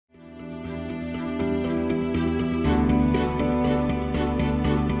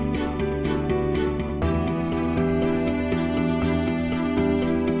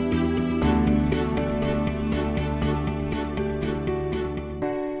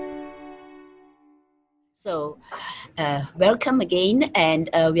So, welcome again,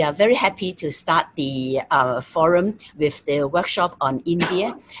 and we are very happy to start the forum with the workshop on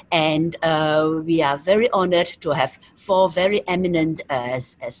India, and we are very honored to have four very eminent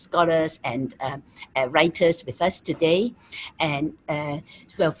scholars and writers with us today. And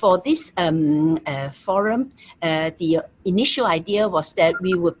well, for this forum, the initial idea was that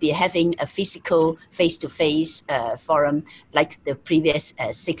we would be having a physical face-to-face forum like the previous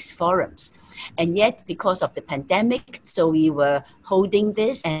 6 forums. And yet, because of the pandemic, so we were holding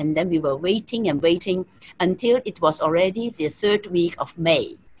this, and then we were waiting and waiting until it was already the 3rd week of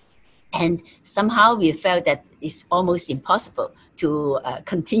May. And somehow we felt that it's almost impossible to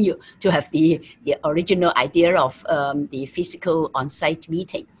continue to have the original idea of the physical on-site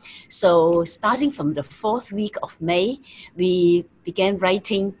meeting. So starting from the 4th week of May, we began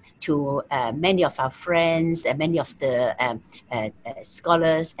writing to many of our friends and many of the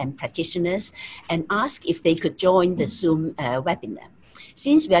scholars and practitioners and asked if they could join the Zoom webinar.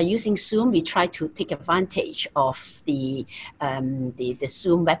 Since we are using Zoom, we try to take advantage of the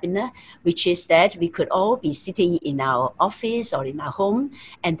Zoom webinar, which is that we could all be sitting in our office or in our home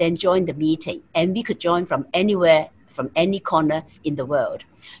and then join the meeting. And we could join from anywhere, from any corner in the world.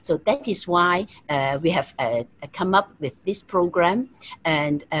 So that is why we have come up with this program.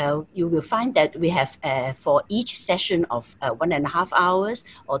 And you will find that we have, for each session of 1.5 hours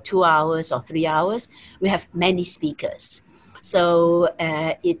or 2 hours or 3 hours, we have many speakers. So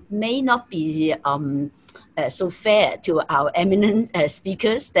it may not be so fair to our eminent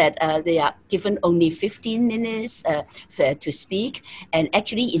speakers that they are given only 15 minutes to speak. And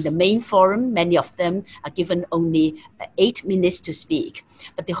actually in the main forum, many of them are given only 8 minutes to speak.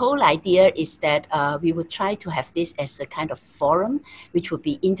 But the whole idea is that we would try to have this as a kind of forum, which would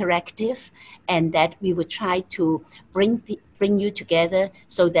be interactive, and that we would try to bring you together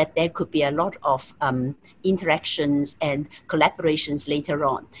so that there could be a lot of interactions and collaborations later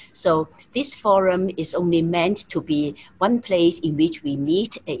on. So this forum is only meant to be one place in which we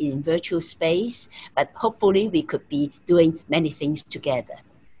meet in virtual space, but hopefully we could be doing many things together.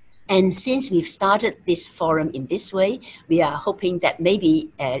 And since we've started this forum in this way, we are hoping that maybe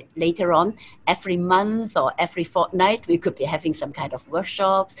later on, every month or every fortnight, we could be having some kind of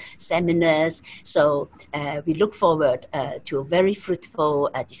workshops, seminars. So we look forward to very fruitful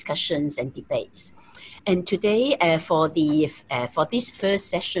discussions and debates. And today, for this first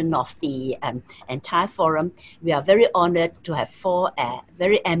session of the entire forum, we are very honored to have 4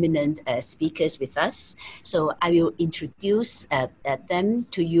 very eminent speakers with us. So I will introduce them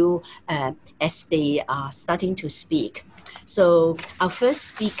to you as they are starting to speak. So I'll first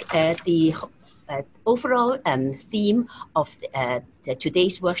speak the overall theme of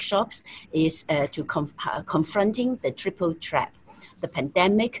today's workshops is confronting the triple trap: the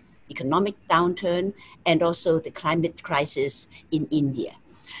pandemic, economic downturn, and also the climate crisis in India.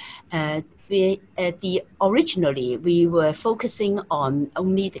 Originally, we were focusing on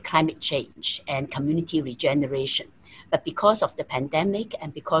only the climate change and community regeneration. But because of the pandemic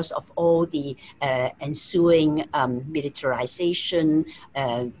and because of all the ensuing militarization,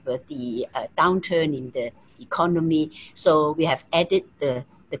 the downturn in the economy, so we have added the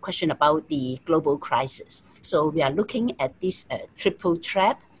question about the global crisis. So we are looking at this triple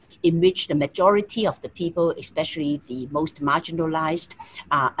trap, in which the majority of the people, especially the most marginalized,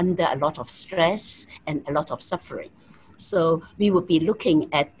 are under a lot of stress and a lot of suffering. So we will be looking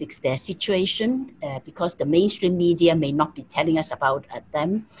at their situation because the mainstream media may not be telling us about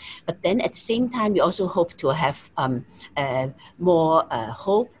them. But then at the same time, we also hope to have more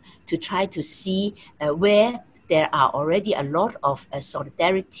hope to try to see where there are already a lot of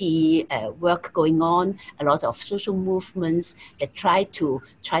solidarity work going on, a lot of social movements that try to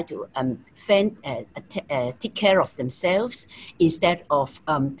take care of themselves instead of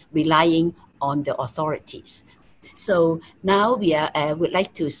relying on the authorities. So now we would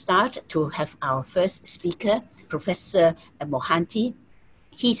like to start to have our first speaker, Professor MOHANTY.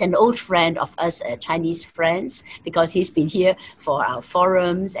 He's an old friend of us Chinese friends because he's been here for our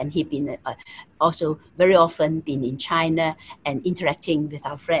forums, and he's been also very often been in China and interacting with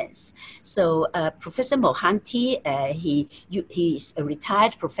our friends. So Professor MOHANTY, he is a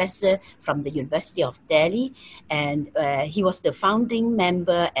retired professor from the University of Delhi, and he was the founding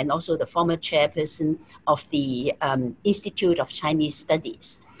member and also the former chairperson of the Institute of Chinese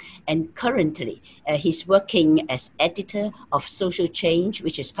Studies. And currently, he's working as editor of Social Change,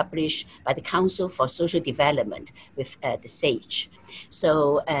 which is published by the Council for Social Development with the SAGE.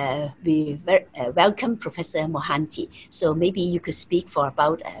 So we welcome Professor MOHANTY. So maybe you could speak for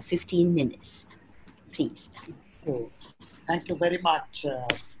about 15 minutes, please. Thank you very much,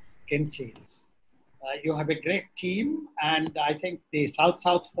 Kenchi. You have a great team, and I think the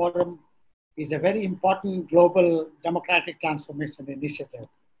South-South Forum is a very important global democratic transformation initiative.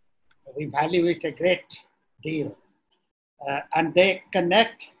 We value it a great deal. And they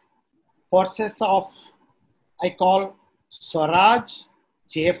connect forces of, I call Swaraj,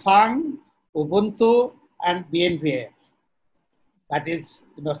 Jefang, Ubuntu, and BNVA. That is,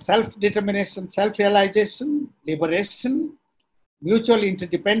 self-determination, self-realization, liberation, mutual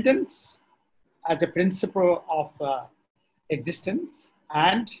interdependence as a principle of existence,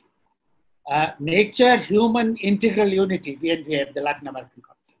 and nature-human integral unity, BNVA, the Latin American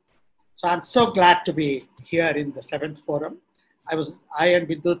continent. So I'm so glad to be here in the 7th forum. I and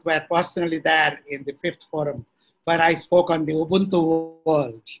Vidut were personally there in the 5th forum, where I spoke on the Ubuntu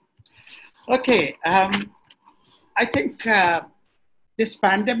world. Okay, I think this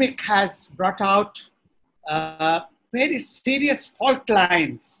pandemic has brought out very serious fault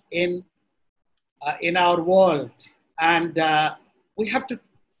lines in our world, and we have to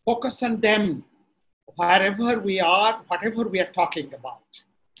focus on them wherever we are, whatever we are talking about.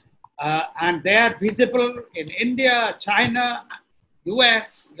 And they are visible in India, China,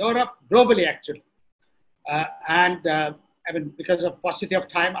 US, Europe, globally actually. I mean, because of paucity of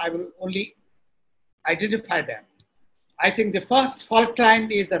time, I will only identify them. I think the first fault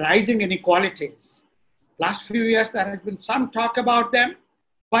line is the rising inequalities. Last few years, there has been some talk about them,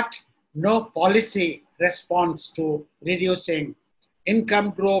 but no policy response to reducing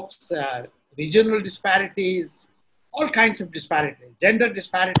income groups, regional disparities, all kinds of disparities, gender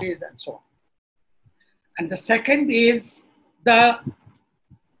disparities, and so on. And the second is the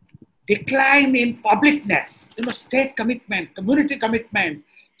decline in publicness, state commitment, community commitment,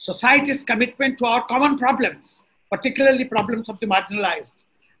 society's commitment to our common problems, particularly problems of the marginalized.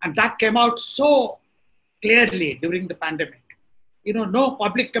 And that came out so clearly during the pandemic. No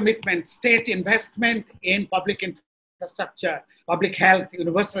public commitment, state investment in public infrastructure, public health,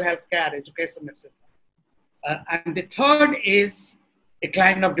 universal health care, education, etc. And the third is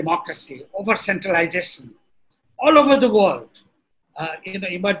decline of democracy, over-centralization all over the world.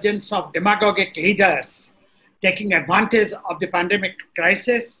 Emergence of demagogic leaders taking advantage of the pandemic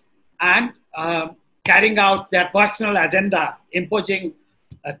crisis and carrying out their personal agenda, imposing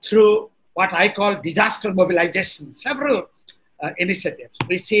through what I call disaster mobilization, several initiatives.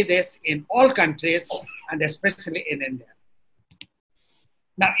 We see this in all countries and especially in India.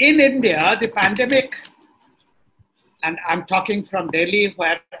 Now, in India, the pandemic, and I'm talking from Delhi,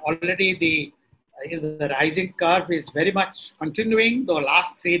 where already the rising curve is very much continuing. The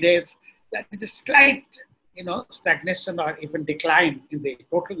last 3 days, there is a slight, stagnation or even decline in the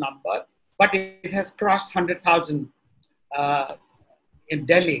total number, but it has crossed 100,000 in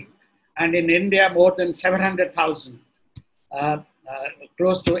Delhi, and in India more than 700,000,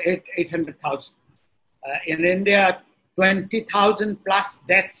 close to 800,000. In India, 20,000 plus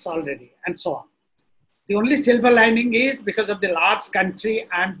deaths already, and so on. The only silver lining is because of the large country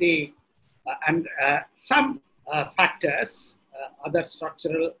and the some factors, other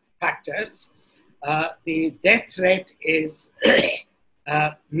structural factors, the death rate is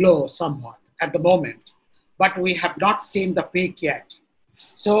low somewhat at the moment, but we have not seen the peak yet.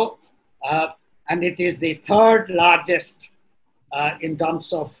 So, and it is the third largest in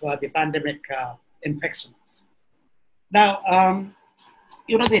terms of the pandemic infections. Now,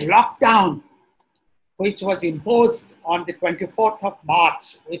 the lockdown, which was imposed on the 24th of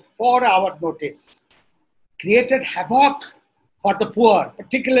March with 4-hour notice, created havoc for the poor,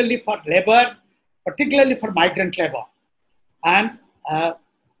 particularly for labor, particularly for migrant labor. And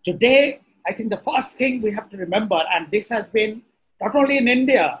today, I think the first thing we have to remember, and this has been not only in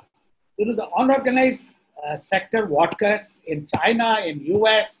India, the unorganized sector workers in China, in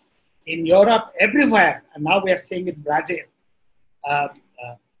US, in Europe, everywhere, and now we are seeing in Brazil,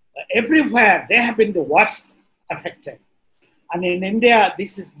 everywhere they have been the worst affected. And in India,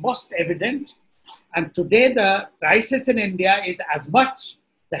 this is most evident. And today the crisis in India is as much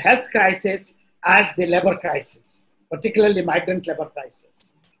the health crisis as the labor crisis, particularly migrant labor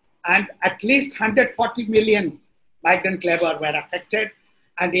crisis. And at least 140 million migrant labor were affected.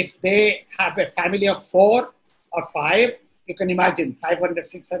 And if they have a family of 4 or 5, you can imagine 500,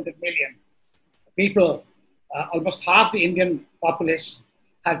 600 million people, almost half the Indian population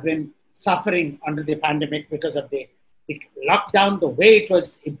has been suffering under the pandemic because of the lockdown, the way it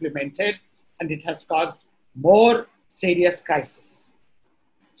was implemented, and it has caused more serious crises.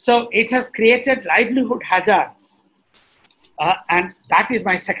 So it has created livelihood hazards, and that is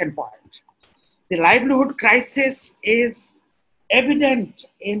my second point. The livelihood crisis is evident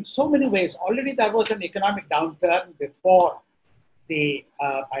in so many ways. Already there was an economic downturn before the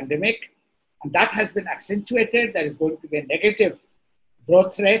pandemic, And that has been accentuated. There is going to be a negative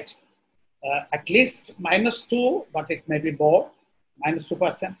growth rate, at least -2, but it may be more.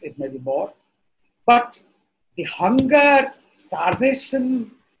 -2%, it may be more. But the hunger,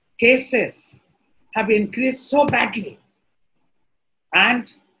 starvation cases have increased so badly.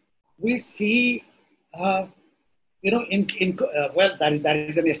 And we see, well, there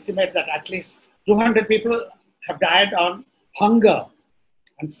is an estimate that at least 200 people have died on hunger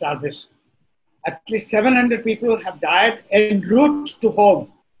and starvation. At least 700 people have died en route to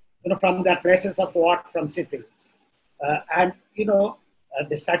home, from their places of work, from cities. And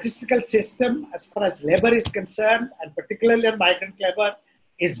the statistical system, as far as labor is concerned, and particularly on migrant labor,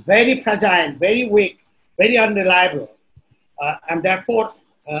 is very fragile, very weak, very unreliable. And therefore,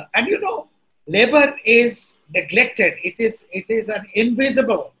 labor is neglected. It is an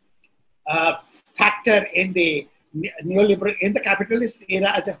invisible factor in the neoliberal, in the capitalist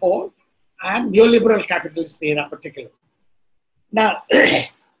era as a whole, and neoliberal capitalist era particularly. Now,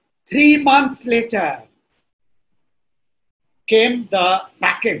 3 months later came the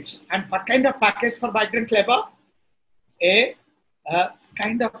package. And what kind of package for migrant labor? A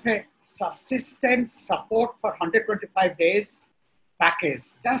kind of a subsistence support for 125 days package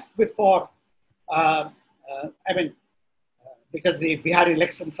just before, because the Bihar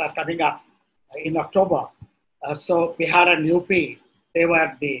elections are coming up in October. So Bihar and UP, they were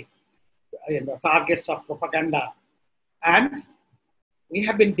the targets of propaganda. And we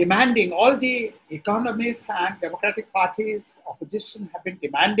have been demanding, all the economists and democratic parties, opposition have been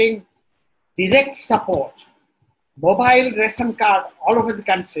demanding direct support, mobile ration card all over the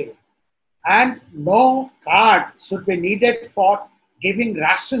country, and no card should be needed for giving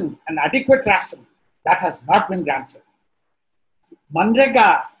ration, an adequate ration. That has not been granted. Manrega,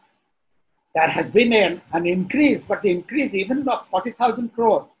 there has been an increase, but the increase even of 40,000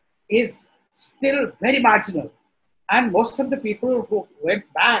 crore is still very marginal. And most of the people who went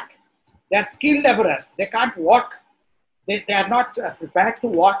back, they are skilled laborers. They can't work. They are not prepared to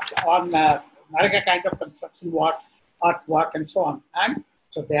work on Manrega kind of construction work, earth work, and so on. And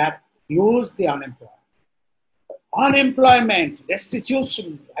so they are used the unemployed. Unemployment,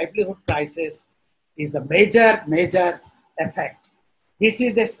 destitution, livelihood crisis is the major effect. This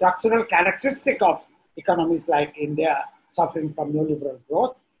is a structural characteristic of economies like India suffering from neoliberal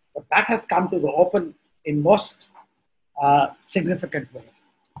growth, but that has come to the open in most significant way.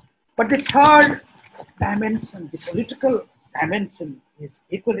 But the third dimension, the political dimension, is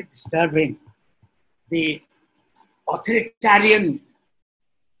equally disturbing. The authoritarian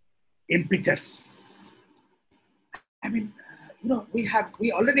impetus.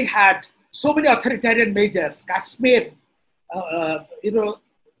 We already had so many authoritarian measures. Kashmir,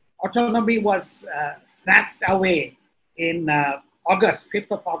 autonomy was snatched away in August,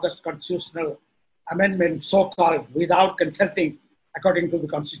 5th of August, constitutional amendment, so-called, without consulting, according to the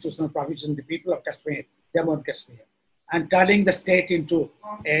constitutional provision, the people of Kashmir, Jammu and Kashmir, and turning the state into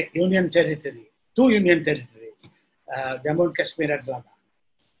a union territory, 2 union territories, Jammu and Kashmir and Ladakh.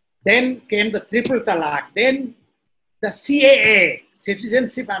 Then came the triple talaq. Then the CAA,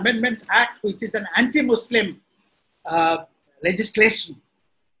 Citizenship Amendment Act, which is an anti-Muslim legislation,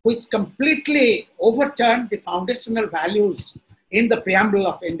 which completely overturned the foundational values in the preamble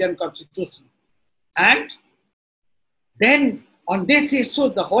of Indian Constitution. And then on this issue,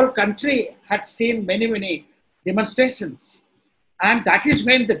 the whole country had seen many demonstrations. And that is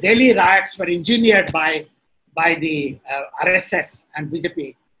when the Delhi riots were engineered by the RSS and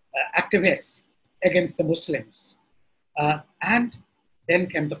BJP activists against the Muslims. And then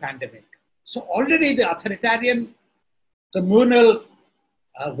came the pandemic. So already the authoritarian communal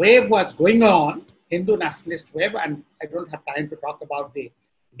wave was going on, Hindu nationalist wave, and I don't have time to talk about the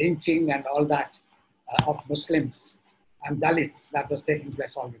lynching and all that of Muslims and Dalits that was taking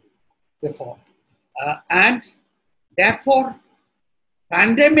place already before. And therefore,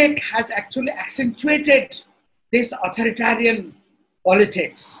 pandemic has actually accentuated this authoritarian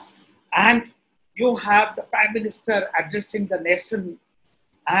politics. And you have the Prime Minister addressing the nation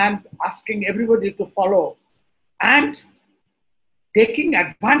and asking everybody to follow. And taking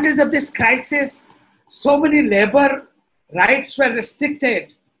advantage of this crisis, so many labor rights were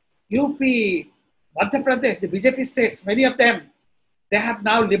restricted. UP, Madhya Pradesh, the BJP states, many of them, they have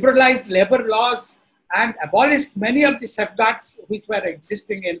now liberalized labor laws and abolished many of the safeguards which were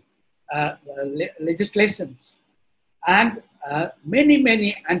existing in legislations. And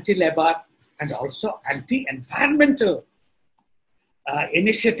many anti-labor and also anti-environmental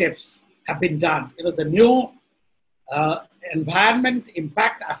initiatives have been done. The new environment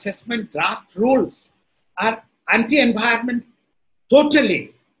impact assessment draft rules are anti-environment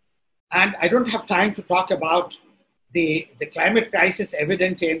totally. And I don't have time to talk about the climate crisis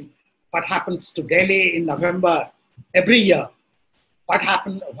evident in what happens to Delhi in November every year.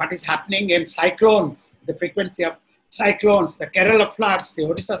 What is happening in cyclones, the frequency of cyclones, the Kerala floods, the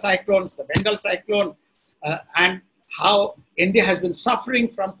Odisha cyclones, the Bengal cyclone, and how India has been suffering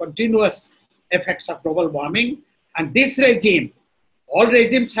from continuous effects of global warming. And this regime, all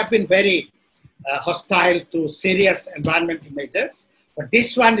regimes have been very hostile to serious environmental measures, but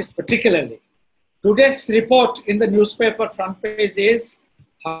this one is particularly. Today's report in the newspaper front page is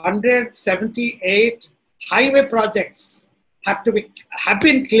 178 highway projects have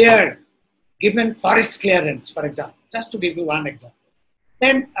been cleared, given forest clearance, for example, just to give you one example.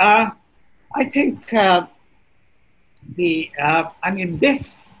 Then I think and in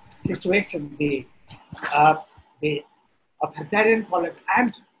this situation, the authoritarian politics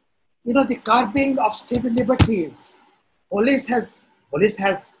and the curbing of civil liberties, police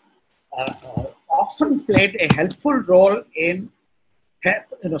has often played a helpful role in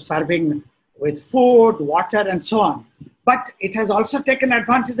serving with food, water, and so on. But it has also taken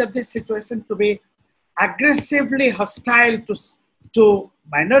advantage of this situation to be aggressively hostile to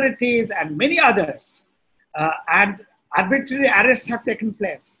minorities and many others. And arbitrary arrests have taken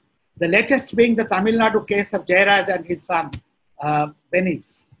place. The latest being the Tamil Nadu case of Jairaj and his son,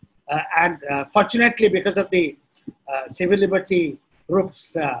 Benis. Fortunately, because of the civil liberty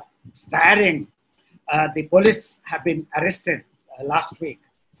groups starring, the police have been arrested last week.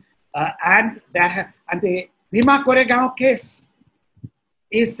 And the Bhima Koregaon case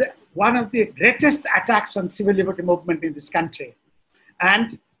is one of the greatest attacks on civil liberty movement in this country.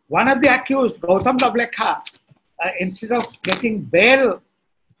 And one of the accused, Gautam Lavlekha, instead of getting bail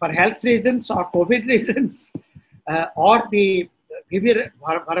for health reasons or COVID reasons, or the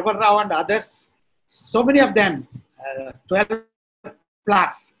Bharavar Rao and others, so many of them, 12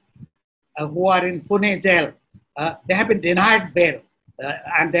 plus, who are in Pune jail, they have been denied bail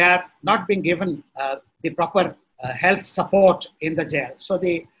and they are not being given the proper health support in the jail. So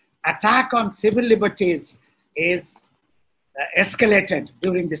the attack on civil liberties is escalated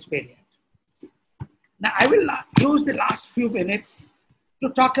during this period. Now I will use the last few minutes to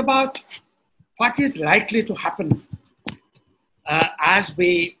talk about what is likely to happen as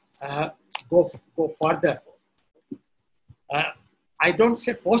we go further. I don't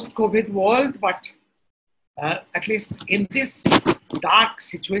say post-COVID world, but at least in this dark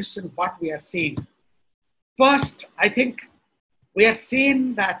situation, what we are seeing. First, I think we are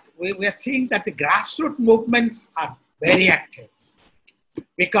seeing that the grassroots movements are very active,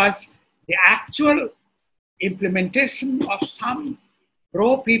 because the actual implementation of some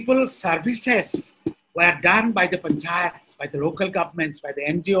pro-people services were done by the panchayats, by the local governments, by the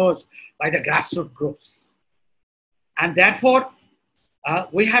NGOs, by the grassroots groups. And therefore,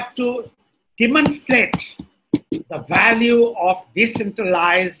 we have to demonstrate the value of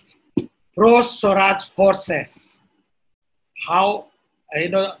decentralized pro-Swaraj forces. How,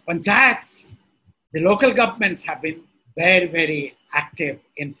 panchayats, the local governments have been very, very active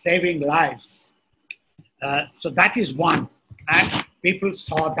in saving lives. So that is one. And people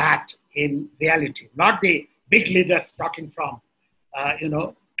saw that in reality, not the big leaders talking from,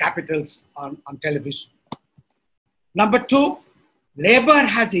 capitals on television. Number two, labor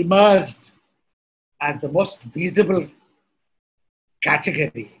has emerged as the most visible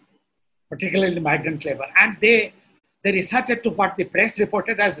category, particularly migrant labor. And they resorted to what the press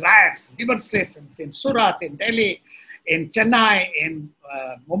reported as riots, demonstrations in Surat, in Delhi, in Chennai, in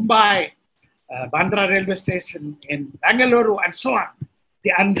Mumbai, Bandra railway station, in Bangalore, and so on.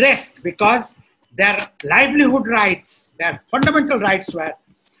 The unrest, because their livelihood rights, their fundamental rights were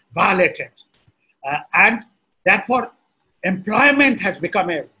violated. And therefore, employment has become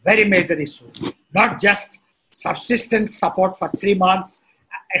a very major issue, not just subsistence support for 3 months,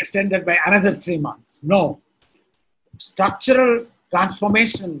 extended by another 3 months. No. Structural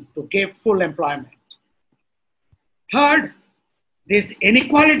transformation to give full employment. Third, this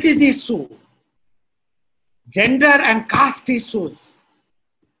inequalities issue, gender and caste issues,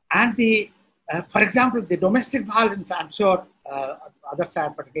 and for example, the domestic violence, I'm sure other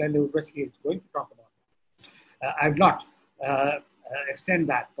side, particularly University, is going to talk about it. I will not extend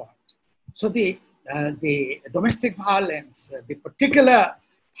that point. So the domestic violence, the particular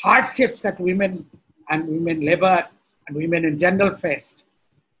hardships that women labor and women in general faced,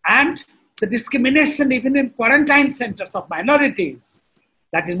 and the discrimination even in quarantine centers of minorities,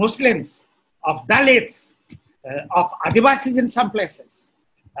 that is Muslims, of Dalits, of Adivasis in some places,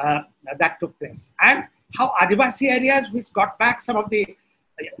 that took place. And how Adivasi areas which got back some of the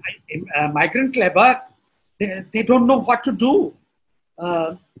migrant labor, they don't know what to do.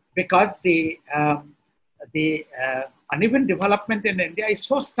 because the uneven development in India is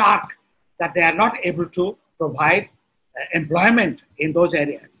so stark that they are not able to provide employment in those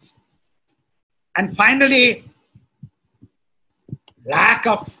areas. And finally, lack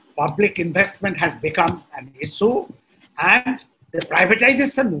of public investment has become an issue, and the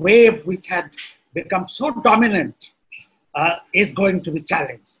privatization wave, which had become so dominant, is going to be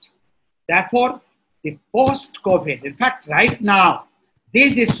challenged. Therefore, the post-COVID, in fact, right now,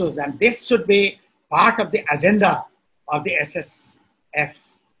 these issues, and this should be part of the agenda of the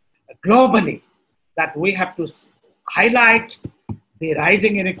SSF globally, that we have to highlight the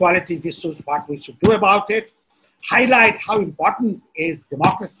rising inequalities issues, what we should do about it, highlight how important is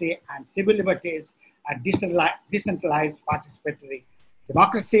democracy and civil liberties and decentralized participatory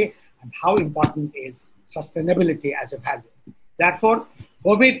democracy, and how important is sustainability as a value. Therefore,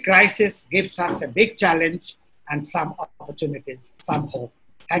 COVID crisis gives us a big challenge and some opportunities, some hope.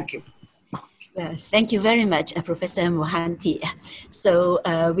 Thank you. Thank you very much, Professor Mohanty. So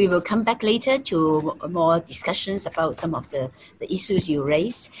we will come back later to more discussions about some of the issues you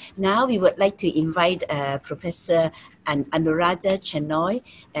raised. Now we would like to invite Professor Anuradha CHENOY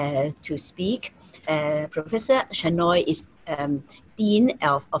to speak. Professor CHENOY is Dean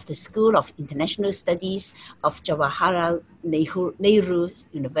of the School of International Studies of Jawaharlal Nehru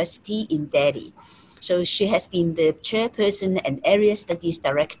University in Delhi. So she has been the chairperson and area studies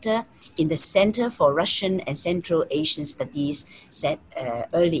director in the Center for Russian and Central Asian Studies said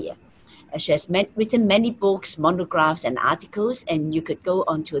earlier. She has written many books, monographs, and articles, and you could go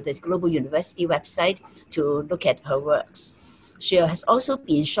onto the Global University website to look at her works. She has also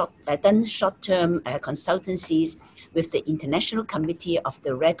been done short-term consultancies with the International Committee of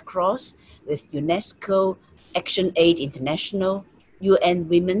the Red Cross, with UNESCO, Action Aid International, UN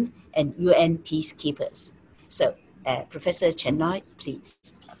Women, and UN Peacekeepers. So, Professor CHENOY,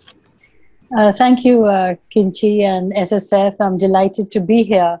 please. Thank you, Kinchi and SSF. I'm delighted to be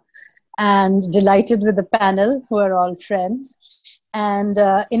here and delighted with the panel, who are all friends. And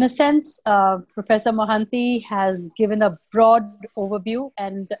in a sense, Professor Mohanty has given a broad overview,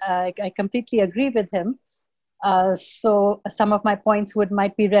 and I completely agree with him. So some of my points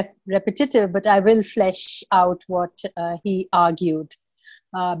might be repetitive, but I will flesh out what he argued,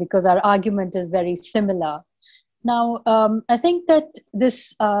 because our argument is very similar. Now, I think that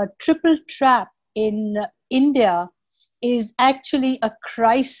this triple trap in India is actually a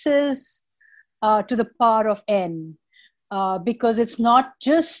crisis to the power of N, because it's not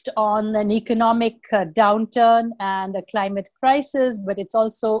just on an economic downturn and a climate crisis, but it's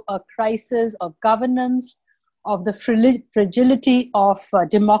also a crisis of governance, of the fragility of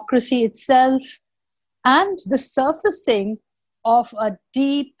democracy itself, and the surfacing of a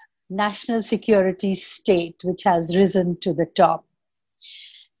deep national security state, which has risen to the top.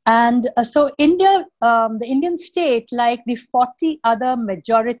 And so India, the Indian state, like the 40 other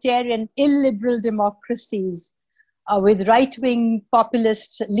majoritarian illiberal democracies with right-wing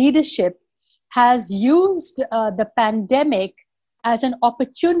populist leadership, has used the pandemic as an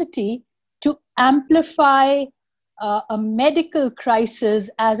opportunity to amplify a medical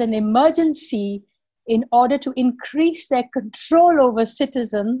crisis as an emergency in order to increase their control over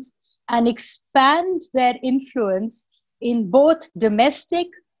citizens and expand their influence in both domestic,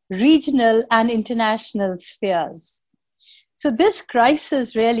 regional, and international spheres. So this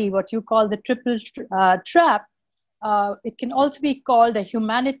crisis, really what you call the triple trap, it can also be called a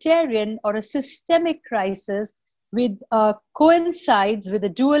humanitarian or a systemic crisis, with coincides with the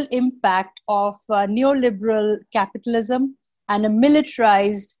dual impact of neoliberal capitalism and a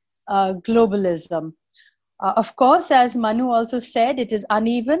militarized globalism. Of course, as Manu also said, it is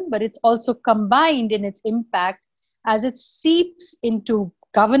uneven, but it's also combined in its impact as it seeps into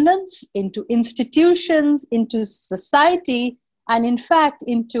governance, into institutions, into society, and in fact,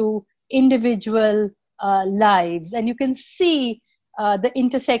 into individual lives. And you can see the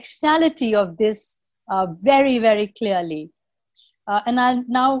intersectionality of this very, very clearly. And I'll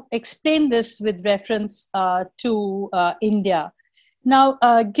now explain this with reference to India. Now,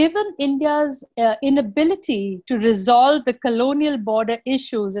 given India's inability to resolve the colonial border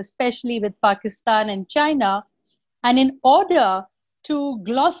issues, especially with Pakistan and China, and in order to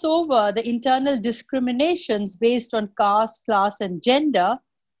gloss over the internal discriminations based on caste, class, and gender,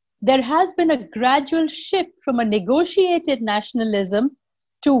 there has been a gradual shift from a negotiated nationalism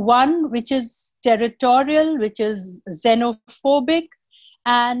to one which is territorial, which is xenophobic,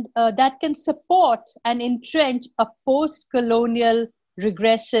 and that can support and entrench a post-colonial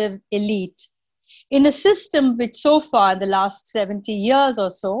regressive elite in a system which so far in the last 70 years or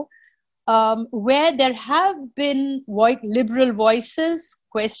so where there have been liberal voices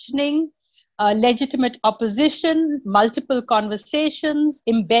questioning legitimate opposition, multiple conversations,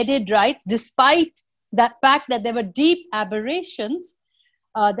 embedded rights, despite that fact that there were deep aberrations.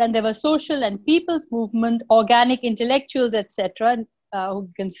 Then there were social and people's movement, organic intellectuals, etc., who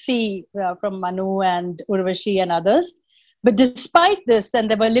you can see from Manu and Urvashi and others. But despite this, and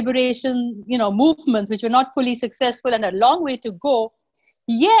there were liberation, movements which were not fully successful and a long way to go,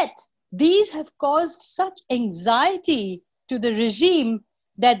 yet these have caused such anxiety to the regime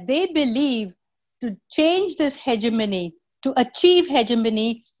that they believe to change this hegemony, to achieve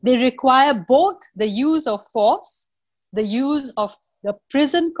hegemony, they require both the use of force, the use of the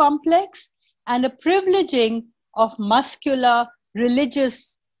prison complex, and a privileging of muscular,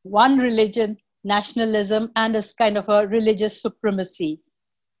 religious, one religion, nationalism, and a kind of a religious supremacy.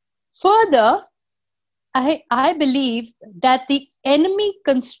 Further, I believe that the enemy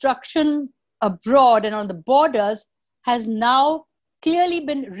construction abroad and on the borders has now clearly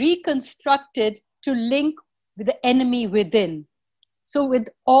been reconstructed to link with the enemy within. So with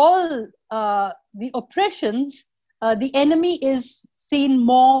all the oppressions, the enemy is seen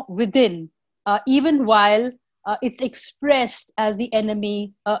more within, even while it's expressed as the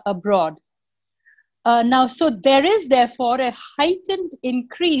enemy abroad. Now, so there is therefore a heightened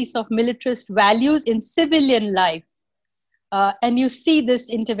increase of militarist values in civilian life. And you see this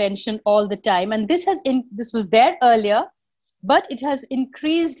intervention all the time. And this was there earlier, but it has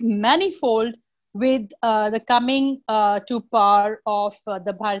increased manifold with the coming to power of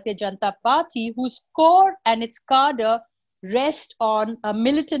the Bharatiya Janata Party, whose core and its cadre rest on a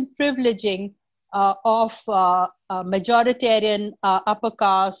militant privileging of majoritarian upper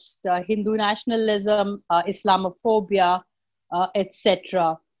caste, Hindu nationalism, Islamophobia,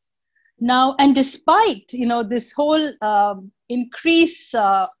 etc. Now, and despite this whole increase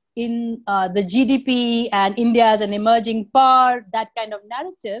in the GDP and India as an emerging power, that kind of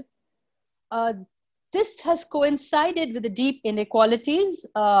narrative, this has coincided with the deep inequalities,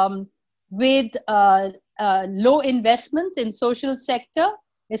 with low investments in social sector,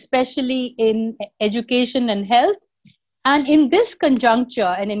 especially in education and health. And in this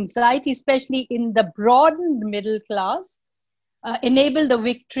conjuncture, and anxiety, especially in the broadened middle class, enabled the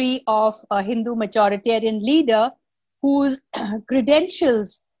victory of a Hindu majoritarian leader whose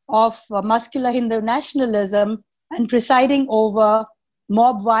credentials of muscular Hindu nationalism and presiding over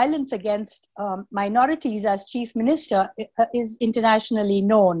mob violence against minorities as chief minister is internationally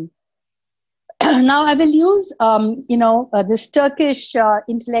known. Now I will use, this Turkish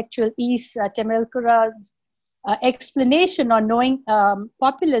intellectual Is Temelkura's explanation on knowing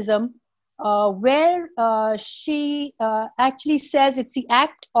populism, where she actually says it's the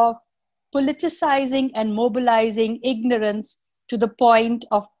act of politicizing and mobilizing ignorance to the point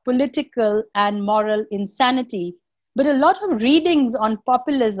of political and moral insanity. But a lot of readings on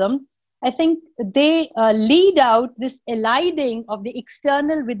populism, I think they lead out this eliding of the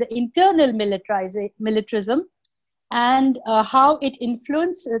external with the internal militarism, and how it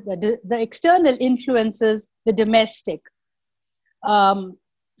influences, the external influences the domestic. And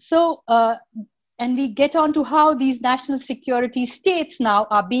we get on to how these national security states now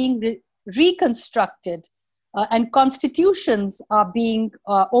are being reconstructed, and constitutions are being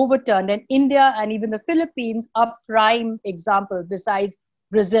overturned. And India and even the Philippines are prime examples, besides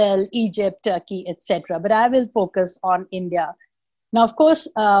Brazil, Egypt, Turkey, etc. But I will focus on India. Now, of course,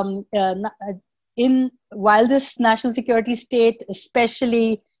 while this national security state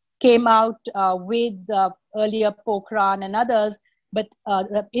especially came out with earlier Pokhran and others, but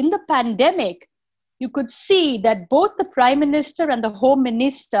in the pandemic, you could see that both the Prime Minister and the Home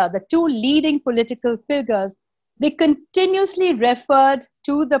Minister, the two leading political figures, they continuously referred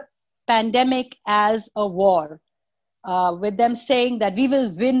to the pandemic as a war, with them saying that we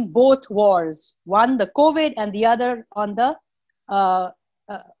will win both wars, one the COVID and the other on the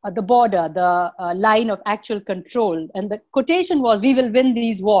border, the line of actual control. And the quotation was, we will win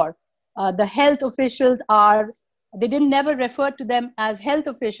these wars. The health officials they didn't never refer to them as health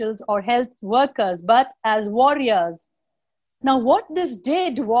officials or health workers, but as warriors. Now, what this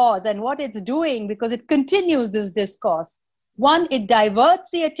did was, and what it's doing, because it continues this discourse, one, it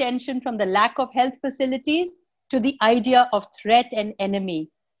diverts the attention from the lack of health facilities to the idea of threat and enemy.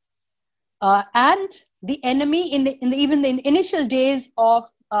 And the enemy, even in the initial days of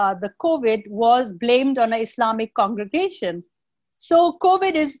the COVID, was blamed on an Islamic congregation. So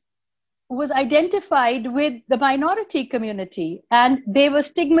COVID was identified with the minority community, and they were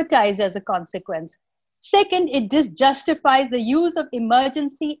stigmatized as a consequence. Second, it just justifies the use of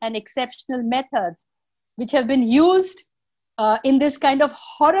emergency and exceptional methods, which have been used in this kind of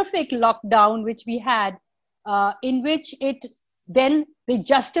horrific lockdown which we had, in which then they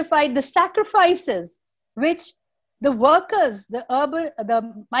justified the sacrifices which the workers,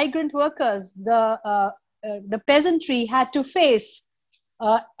 the migrant workers, the peasantry had to face,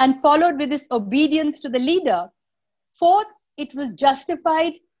 and followed with this obedience to the leader. Fourth, it was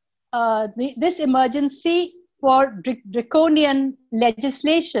justified, this emergency, for draconian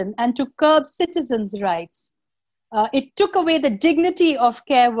legislation and to curb citizens' rights. It took away the dignity of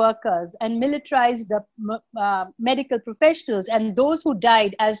care workers and militarized the medical professionals and those who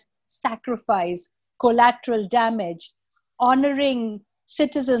died as sacrifice, collateral damage, honoring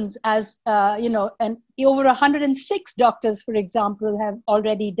citizens as, and over 106 doctors, for example, have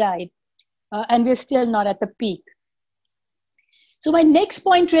already died, and we're still not at the peak. So my next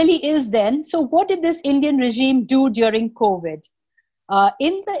point really is then, so what did this Indian regime do during COVID?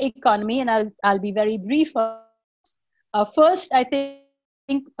 In the economy, and I'll be very brief. First, I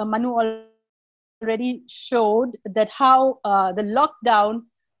think Manu already showed that how the lockdown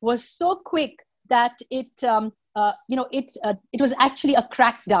was so quick that it was actually a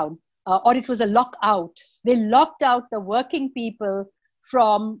crackdown, or it was a lockout. They locked out the working people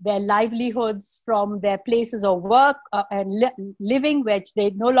from their livelihoods, from their places of work and living, which they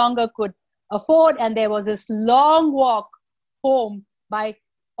no longer could afford. And there was this long walk home by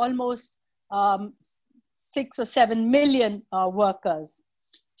almost 6 or 7 million workers.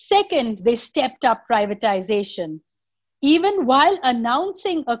 Second, they stepped up privatization. Even while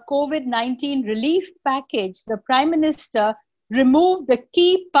announcing a COVID-19 relief package, the Prime Minister removed the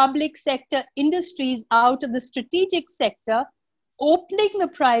key public sector industries out of the strategic sector, opening the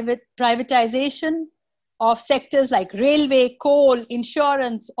privatization of sectors like railway, coal,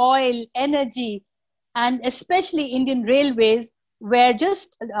 insurance, oil, energy, and especially Indian Railways, where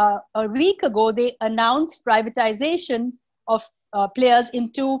just a week ago they announced privatization of players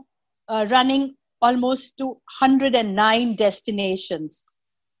into running almost to 109 destinations.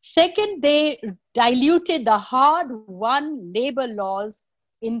 Second, they diluted the hard-won labor laws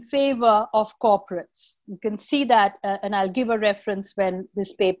in favor of corporates. You can see that, and I'll give a reference when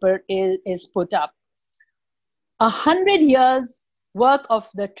this paper is put up. 100 years work of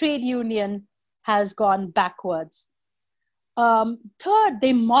the trade union has gone backwards. Third,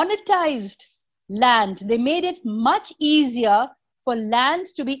 they monetized land. They made it much easier for land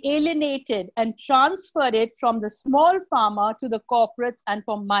to be alienated and transferred it from the small farmer to the corporates and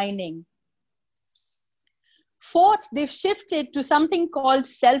for mining. Fourth, they've shifted to something called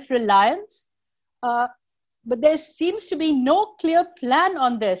self-reliance, but there seems to be no clear plan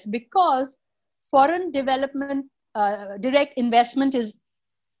on this because foreign development, direct investment is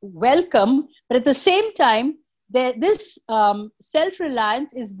welcome, but at the same time, this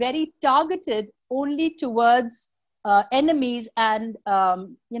self-reliance is very targeted only towards enemies, and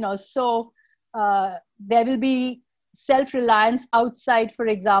so there will be self-reliance outside, for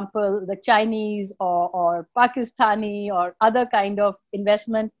example, the Chinese or Pakistani or other kind of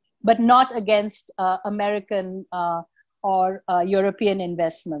investment, but not against American or European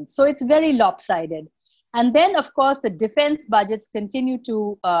investments. So it's very lopsided. And then, of course, the defense budgets continue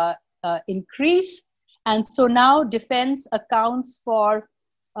to increase. And so now defense accounts for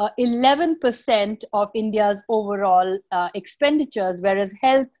 11% of India's overall expenditures, whereas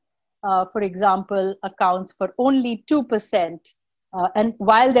health, for example, accounts for only 2%. And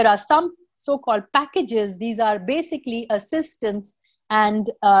while there are some so-called packages, these are basically assistance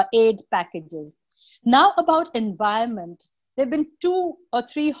and aid packages. Now about environment, there have been 2 or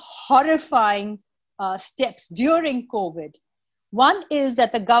 3 horrifying steps during COVID. One is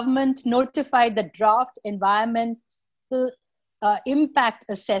that the government notified the draft environmental impact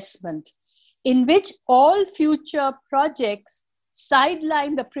assessment, in which all future projects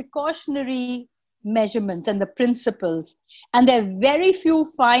sideline the precautionary measurements and the principles. And there are very few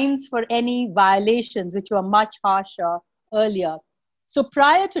fines for any violations, which were much harsher earlier. So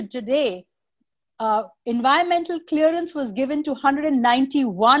prior to today, environmental clearance was given to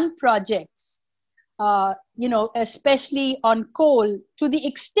 191 projects, especially on coal, to the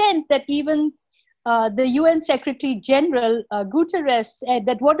extent that even the UN Secretary General Guterres said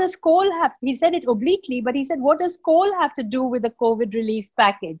that what does coal have, he said it obliquely, but he said, what does coal have to do with the COVID relief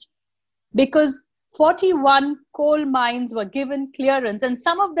package? Because 41 coal mines were given clearance, and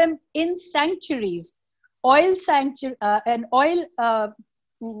some of them in sanctuaries. Oil sanctuary and oil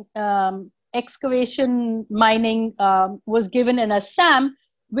excavation mining was given in Assam,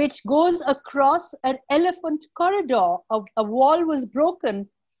 which goes across an elephant corridor. A wall was broken,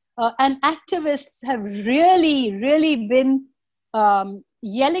 and activists have really been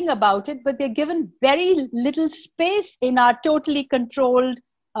yelling about it, but they're given very little space in our totally controlled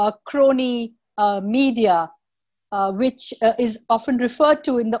crony media, which is often referred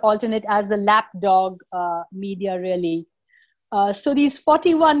to in the alternate as the lapdog media, really. So these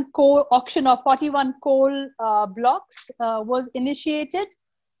 41 auction of 41 coal blocks was initiated.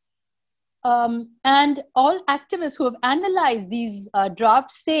 And all activists who have analyzed these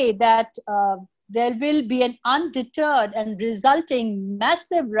drafts say that there will be an undeterred and resulting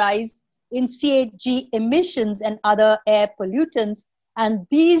massive rise in CHG emissions and other air pollutants. And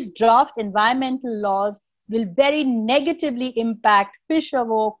these draft environmental laws will very negatively impact fisher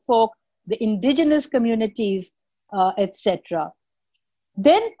folk, the indigenous communities, etc.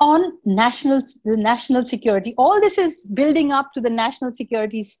 Then on the national security, all this is building up to the national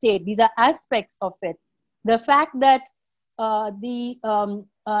security state. These are aspects of it. The fact that the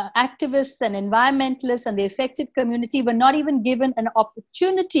activists and environmentalists and the affected community were not even given an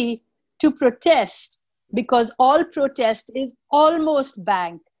opportunity to protest, because all protest is almost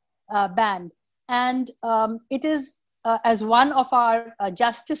banned. And it is, as one of our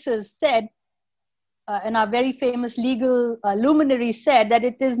justices said, and our very famous legal luminary said, that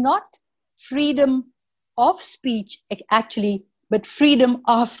it is not freedom of speech, actually, but freedom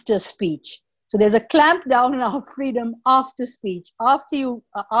after speech. So there's a clamp down on our freedom after speech. After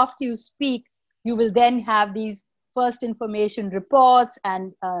you speak, you will then have these first information reports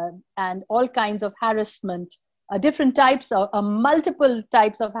and all kinds of harassment, different types of multiple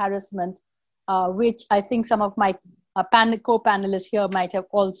types of harassment, which I think some of my co-panelists here might have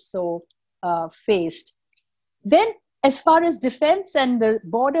also faced. Then, as far as defense and the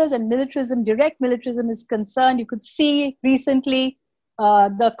borders and militarism, direct militarism is concerned, you could see recently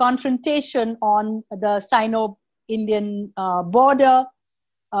the confrontation on the Sino-Indian border,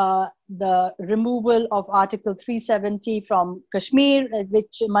 the removal of Article 370 from Kashmir,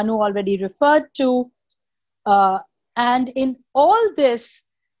 which Manu already referred to. And in all this,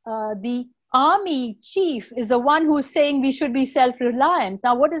 the army chief is the one who's saying we should be self-reliant.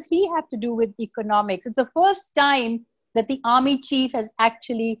 Now, what does he have to do with economics? It's the first time that the army chief has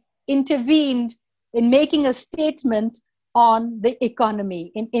actually intervened in making a statement on the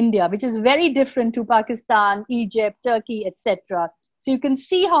economy in India, which is very different to Pakistan, Egypt, Turkey, etc. So you can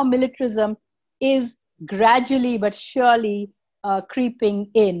see how militarism is gradually but surely creeping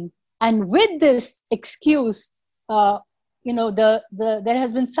in. And with this excuse, there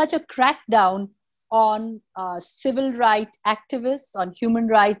has been such a crackdown on civil rights activists, on human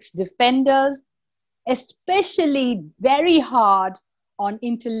rights defenders, especially very hard on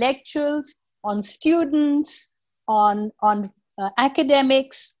intellectuals, on students, on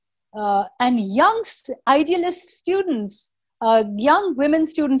academics, and young idealist students, young women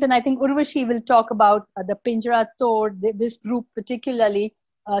students. And I think Urvashi will talk about the Pinjara Tod, this group particularly,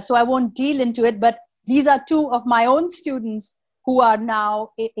 so I won't deal into it, but these are two of my own students who are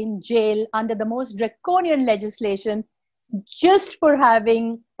now in jail under the most draconian legislation, just for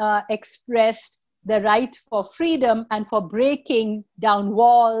having expressed the right for freedom and for breaking down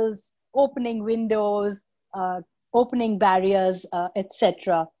walls, opening windows, opening barriers,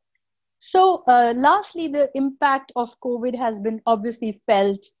 etc. So lastly, the impact of COVID has been obviously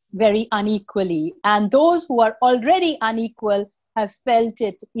felt very unequally, and those who are already unequal have felt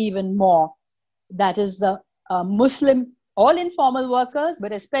it even more. That is Muslim, all informal workers,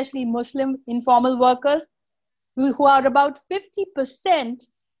 but especially Muslim informal workers, who are about 50%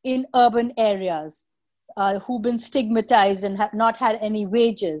 in urban areas, who've been stigmatized and have not had any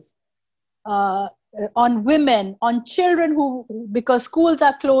wages. On women, on children who, because schools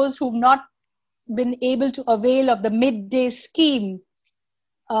are closed, who've not been able to avail of the midday scheme.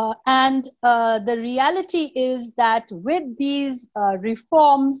 And the reality is that with these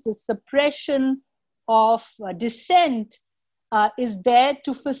reforms, the suppression of dissent is there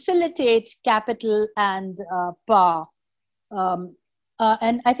to facilitate capital and power.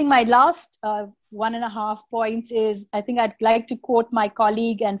 And I think my last 1.5 points is, I think I'd like to quote my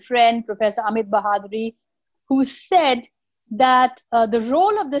colleague and friend, Professor Amit Bahaduri, who said that the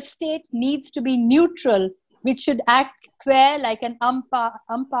role of the state needs to be neutral, which should act fair like an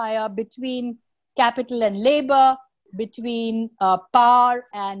umpire between capital and labor, between power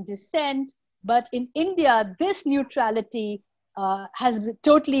and dissent. But in India, this neutrality has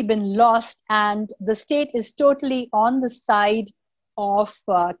totally been lost, and the state is totally on the side of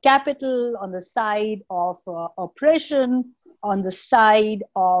capital, on the side of oppression, on the side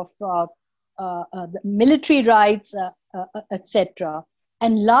of the military rights, etc.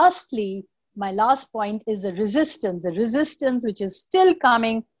 And lastly, my last point is the resistance which is still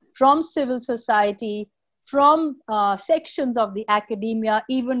coming from civil society, from sections of the academia,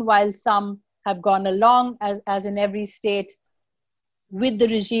 even while some have gone along, as in every state, with the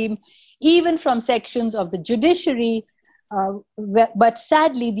regime, even from sections of the judiciary. But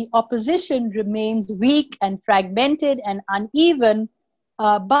sadly, the opposition remains weak and fragmented and uneven.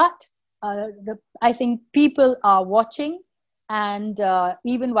 But I think people are watching. And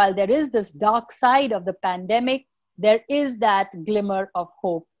even while there is this dark side of the pandemic, there is that glimmer of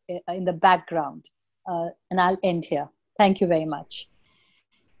hope in the background. And I'll end here. Thank you very much.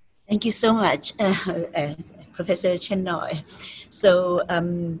 Thank you so much, Professor CHENOY. So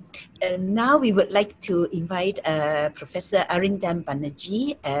now we would like to invite Professor Arindam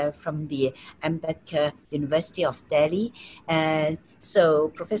BANERJEE from the Ambedkar University of Delhi. So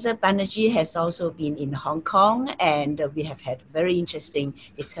Professor BANERJEE has also been in Hong Kong, and we have had very interesting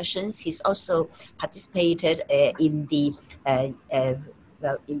discussions. He's also participated in the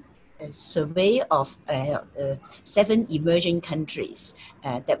survey of 7 emerging countries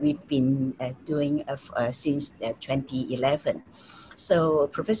that we've been doing since 2011. So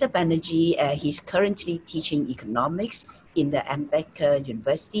Professor BANERJEE, he's currently teaching economics in the Ambedkar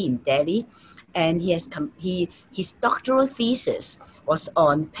University in Delhi, and his doctoral thesis was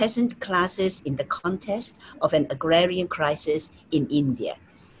on peasant classes in the context of an agrarian crisis in India.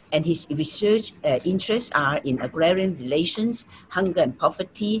 And his research interests are in agrarian relations, hunger and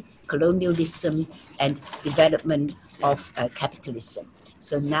poverty, colonialism, and development of capitalism.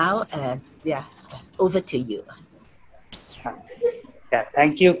 So now, over to you. Yeah,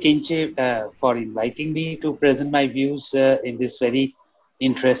 thank you, Kinchi, for inviting me to present my views in this very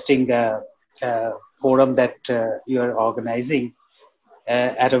interesting forum that you are organizing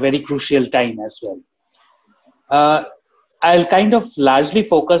at a very crucial time as well. I'll kind of largely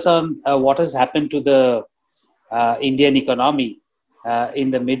focus on what has happened to the Indian economy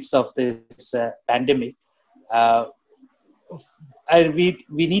in the midst of this pandemic. We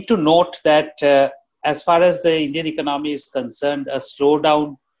need to note that as far as the Indian economy is concerned, a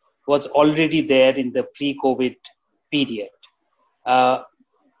slowdown was already there in the pre-COVID period. The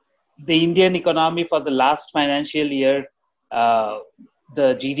Indian economy for the last financial year, the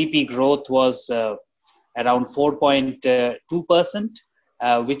GDP growth was around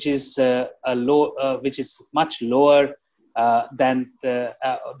 4.2%, which is which is much lower than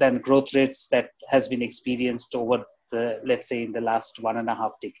growth rates that has been experienced over let's say in the last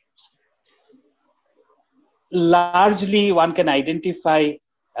 1.5 decades. Largely, one can identify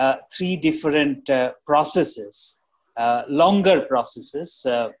 3 different processes, longer processes,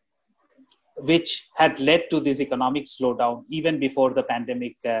 which had led to this economic slowdown even before the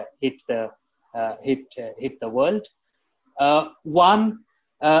pandemic hit the world. One,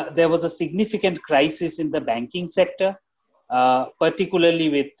 there was a significant crisis in the banking sector, particularly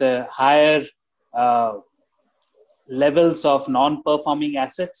with higher levels of non-performing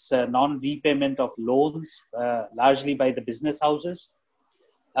assets, non-repayment of loans, largely by the business houses.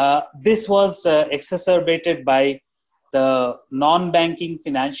 This was exacerbated by the non-banking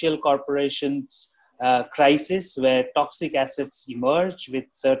financial corporations crisis, where toxic assets emerged with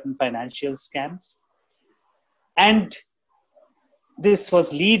certain financial scams. And this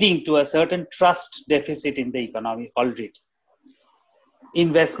was leading to a certain trust deficit in the economy already.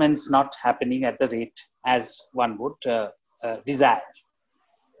 Investments not happening at the rate as one would desire.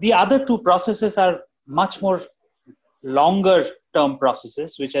 The other 2 processes are much more longer term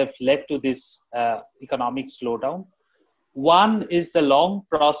processes which have led to this economic slowdown. One is the long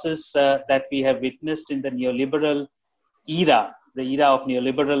process that we have witnessed in the neoliberal era, the era of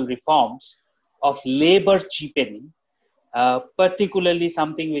neoliberal reforms, of labor cheapening, particularly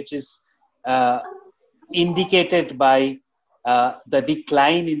something which is indicated by the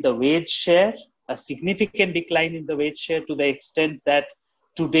decline in the wage share, a significant decline in the wage share, to the extent that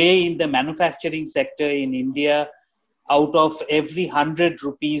today in the manufacturing sector in India, out of every 100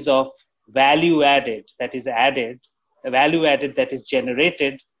 rupees of value added that is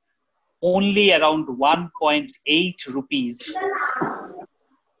generated, only around 1.8 rupees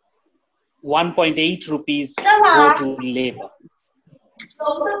go to labor.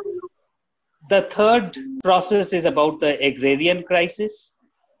 The third process is about the agrarian crisis,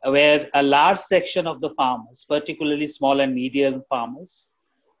 where a large section of the farmers, particularly small and medium farmers,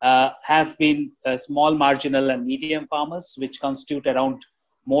 have been small, marginal and medium farmers, which constitute around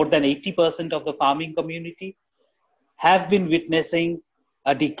more than 80% of the farming community, have been witnessing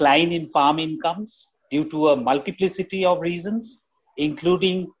a decline in farm incomes due to a multiplicity of reasons,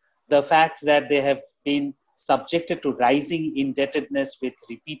 including the fact that they have been subjected to rising indebtedness with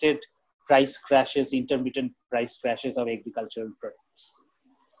repeated price crashes, intermittent price crashes of agricultural products.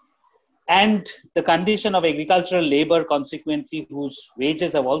 and the condition of agricultural labor, consequently, whose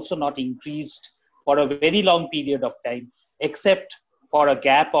wages have also not increased for a very long period of time, except for a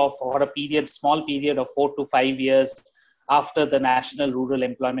gap of, or a period, small period of 4 to 5 years after the National Rural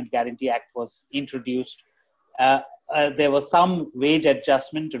Employment Guarantee Act was introduced. There was some wage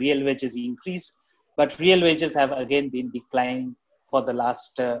adjustment, real wages increased, but real wages have again been declining for the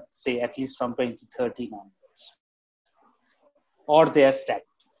last, say, at least from 2013 onwards, or they are stagnant.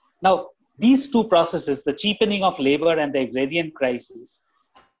 Now, these two processes, the cheapening of labor and the agrarian crisis,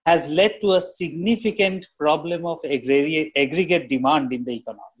 has led to a significant problem of aggregate demand in the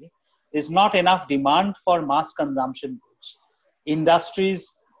economy. There's not enough demand for mass consumption goods.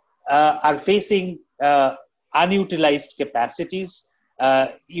 Industries are facing unutilized capacities.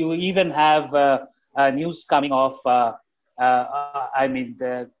 You even have news coming off,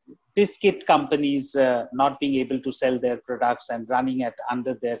 the biscuit companies not being able to sell their products and running at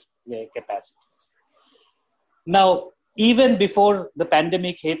under their capacities. Now, even before the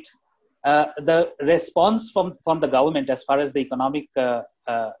pandemic hit, the response from the government as far as the economic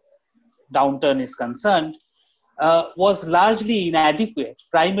downturn is concerned was largely inadequate,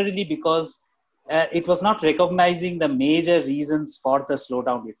 primarily because it was not recognizing the major reasons for the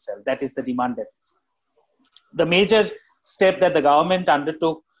slowdown itself, that is the demand deficit. The major step that the government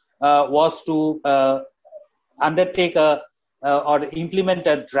undertook was to undertake or implement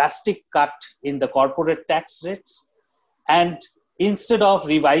a drastic cut in the corporate tax rates. And instead of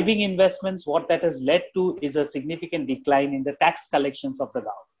reviving investments, what that has led to is a significant decline in the tax collections of the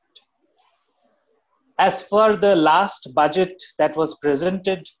government. As for the last budget that was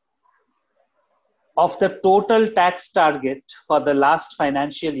presented, of the total tax target for the last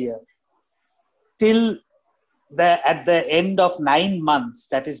financial year, till at the end of 9 months,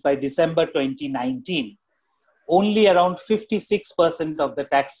 that is by December 2019, only around 56% of the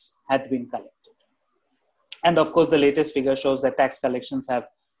tax had been collected. And of course, the latest figure shows that tax collections have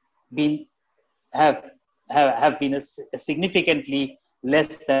been significantly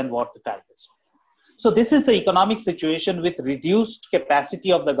less than what the targets were. So this is the economic situation with reduced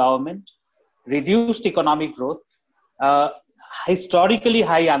capacity of the government, reduced economic growth, historically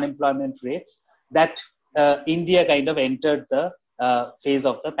high unemployment rates, that India kind of entered the phase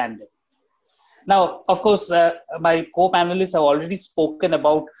of the pandemic. Now, of course, my co-panelists have already spoken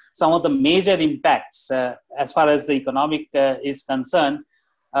about some of the major impacts as far as the economic is concerned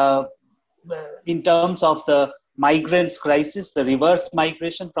in terms of the migrants crisis, the reverse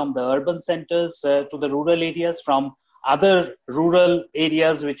migration from the urban centers to the rural areas, from other rural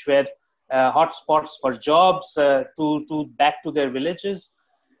areas which were hotspots for jobs to back to their villages.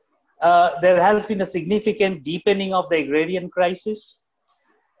 There has been a significant deepening of the agrarian crisis.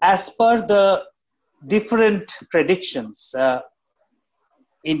 As per the different predictions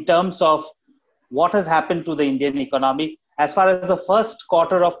in terms of what has happened to the Indian economy, as far as the first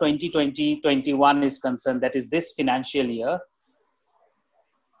quarter of 2020-21 is concerned, that is this financial year,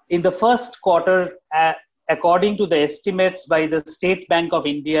 in the first quarter, according to the estimates by the State Bank of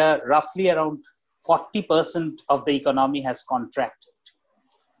India, roughly around 40% of the economy has contracted.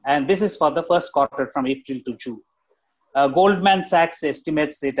 And this is for the first quarter from April to June. Goldman Sachs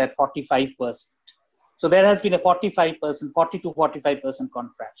estimates it at 45%. So there has been a 40 to 45%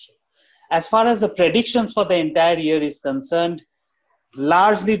 contraction. As far as the predictions for the entire year is concerned,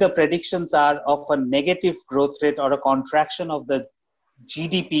 largely the predictions are of a negative growth rate or a contraction of the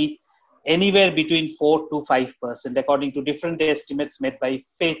GDP anywhere between 4 to 5%, according to different estimates made by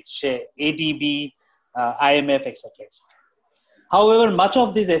Fitch, ADB, IMF, etc. However, much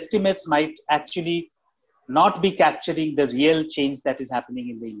of these estimates might actually not be capturing the real change that is happening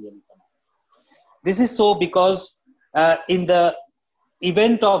in the Indian economy. This is so because in the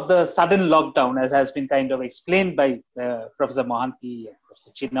event of the sudden lockdown, as has been kind of explained by Professor MOHANTY and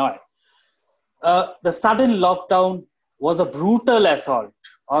Professor CHENOY, the sudden lockdown was a brutal assault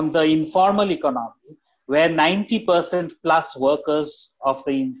on the informal economy, where 90% plus workers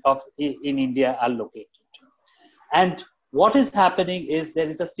in India are located. And what is happening is there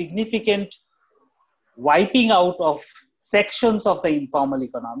is a significant wiping out of sections of the informal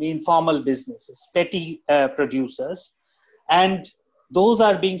economy, informal businesses, petty producers, and those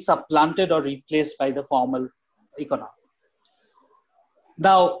are being supplanted or replaced by the formal economy.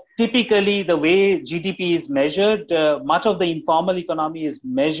 Now, typically the way GDP is measured, much of the informal economy is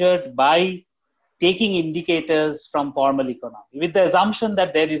measured by taking indicators from formal economy, with the assumption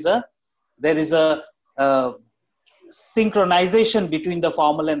that there is a synchronization between the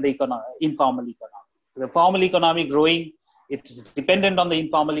formal and the informal economy. The formal economy growing, it's dependent on the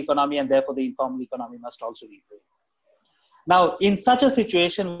informal economy, and therefore the informal economy must also be growing. Now, in such a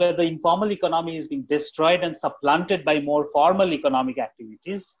situation where the informal economy is being destroyed and supplanted by more formal economic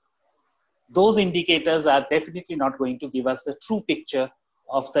activities, those indicators are definitely not going to give us the true picture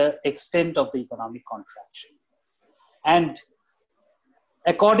of the extent of the economic contraction. And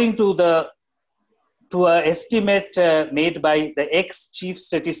according to an estimate made by the ex-chief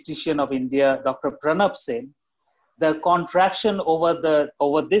statistician of India, Dr. Pranab Sen, the contraction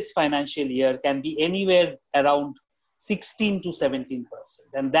over this financial year can be anywhere around 16 to 17%.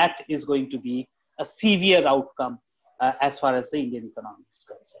 And that is going to be a severe outcome as far as the Indian economy is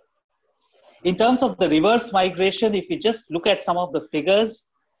concerned. In terms of the reverse migration, if you just look at some of the figures,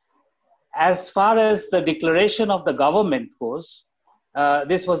 as far as the declaration of the government goes,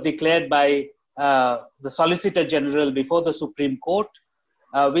 this was declared by the Solicitor General before the Supreme Court,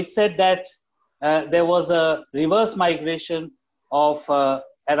 which said that there was a reverse migration of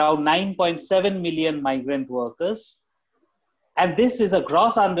around 9.7 million migrant workers. And this is a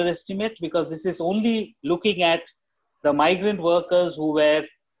gross underestimate because this is only looking at the migrant workers who were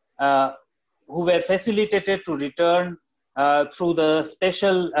facilitated to return through the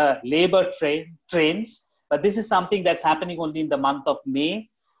special labor trains. But this is something that's happening only in the month of May.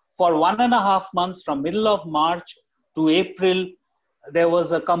 For 1.5 months, from middle of March to April, there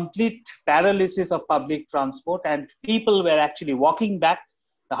was a complete paralysis of public transport, and people were actually walking back.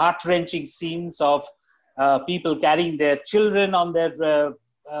 The heart-wrenching scenes of people carrying their children on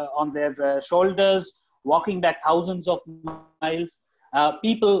their shoulders, walking back thousands of miles.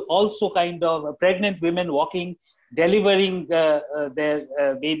 People also pregnant women walking, delivering their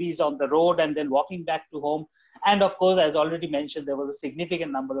babies on the road and then walking back to home. And of course, as already mentioned, there was a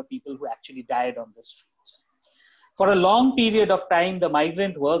significant number of people who actually died on the streets. For a long period of time, the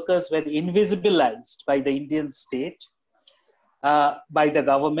migrant workers were invisibilized by the Indian state, by the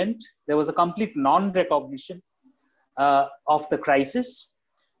government. There was a complete non-recognition of the crisis.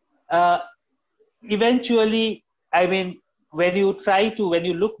 Eventually, I mean, when you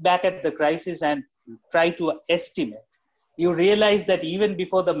look back at the crisis and try to estimate, you realize that even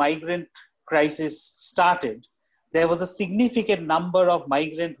before the migrant crisis started, there was a significant number of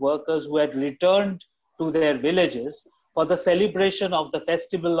migrant workers who had returned to their villages for the celebration of the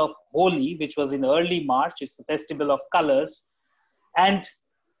festival of Holi, which was in early March. It's the festival of colors. And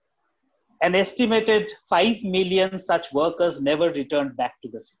an estimated 5 million such workers never returned back to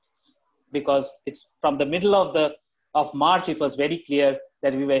the cities, because it's from the middle of March, it was very clear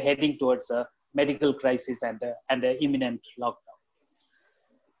that we were heading towards a medical crisis and an imminent lockdown.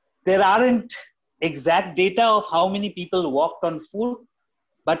 There aren't exact data of how many people walked on foot,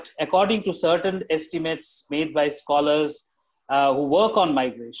 but according to certain estimates made by scholars who work on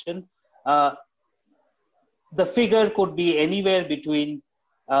migration, the figure could be anywhere between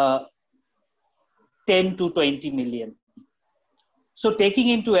 10 to 20 million. So taking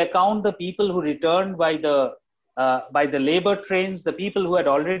into account the people who returned by the labor trains, the people who had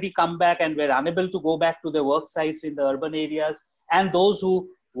already come back and were unable to go back to their work sites in the urban areas, and those who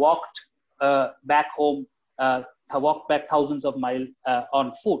walked back home, walked back thousands of miles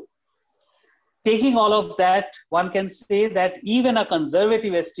on foot. Taking all of that, one can say that even a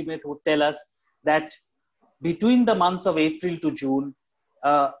conservative estimate would tell us that between the months of April to June,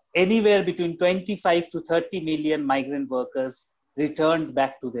 anywhere between 25 to 30 million migrant workers returned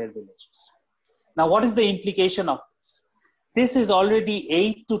back to their villages. Now, what is the implication of this? This is already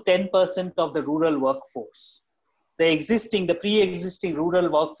 8 to 10% of the rural workforce. The pre-existing rural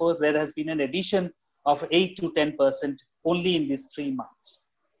workforce, there has been an addition of 8 to 10% only in these 3 months.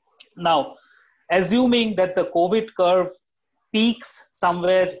 Now, assuming that the COVID curve peaks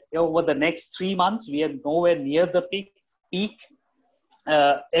somewhere over the next 3 months, we are nowhere near the peak.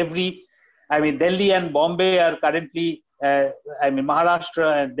 Delhi and Bombay are currently,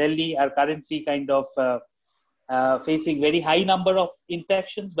 Maharashtra and Delhi are currently facing very high number of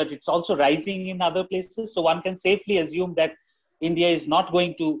infections, but it's also rising in other places. So one can safely assume that India is not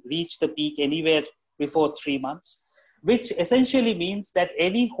going to reach the peak anywhere before 3 months, which essentially means that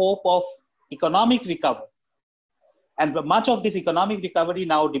any hope of economic recovery, and much of this economic recovery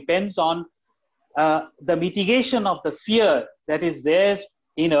now depends on the mitigation of the fear that is there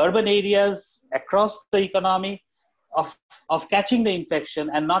in urban areas across the economy of catching the infection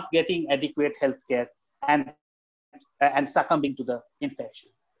and not getting adequate health care and succumbing to the infection.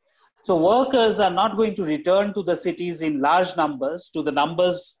 So workers are not going to return to the cities in large numbers, to the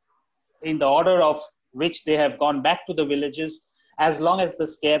numbers in the order of which they have gone back to the villages, as long as the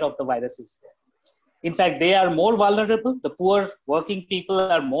scare of the virus is there. In fact, they are more vulnerable. The poor working people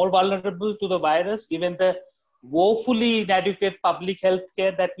are more vulnerable to the virus, given the woefully inadequate public health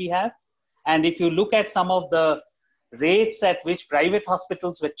care that we have. And if you look at some of the rates at which private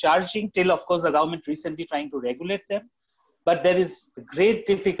hospitals were charging till, of course, the government recently trying to regulate them. But there is great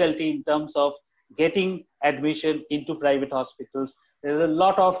difficulty in terms of getting admission into private hospitals. There's a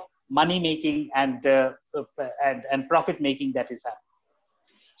lot of money making and profit making that is happening.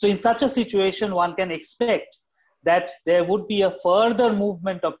 So in such a situation, one can expect that there would be a further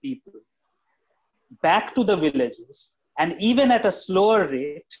movement of people back to the villages, and even at a slower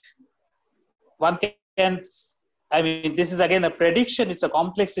rate. One can, I mean, this is again a prediction, it's a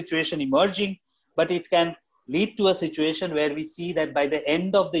complex situation emerging, but it can lead to a situation where we see that by the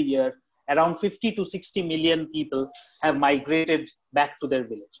end of the year, around 50 to 60 million people have migrated back to their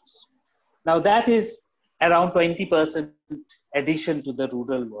villages. Now that is around 20% addition to the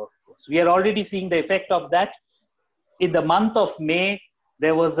rural workforce. We are already seeing the effect of that. In the month of May,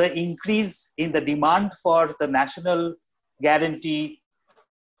 there was an increase in the demand for the national guarantee,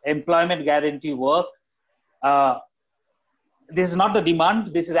 employment guarantee work. This is not the demand,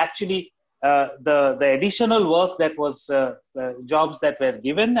 this is actually the additional work that was jobs that were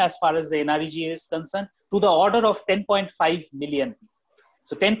given as far as the NREGA is concerned, to the order of 10.5 million.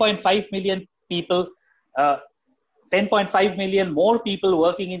 So 10.5 million people, 10.5 million more people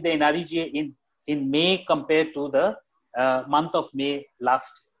working in the NREGA in May compared to the month of May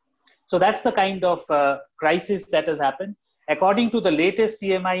last year. So that's the kind of crisis that has happened. According to the latest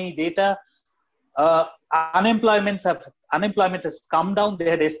CMI data, unemployment has come down. They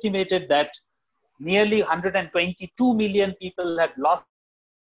had estimated that nearly 122 million people had lost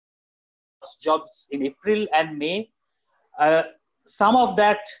jobs in April and May. Some of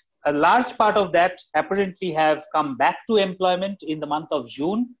that, a large part of that apparently have come back to employment in the month of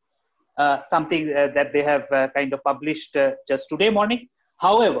June, something that they have kind of published just today morning.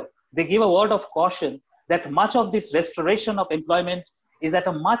 However, they give a word of caution that much of this restoration of employment is at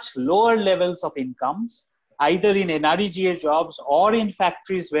a much lower levels of incomes, either in NREGA jobs or in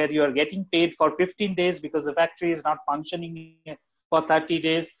factories where you are getting paid for 15 days because the factory is not functioning for 30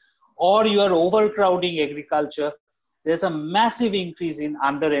 days, or you are overcrowding agriculture. There's a massive increase in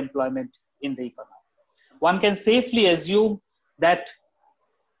underemployment in the economy. One can safely assume that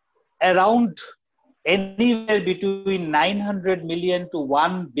around anywhere between 900 million to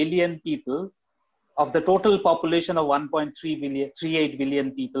 1 billion people of the total population of 1.38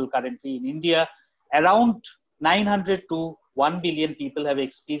 billion people currently in India, around 900 to 1 billion people have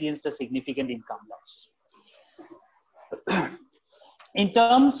experienced a significant income loss. In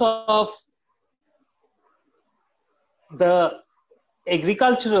terms of the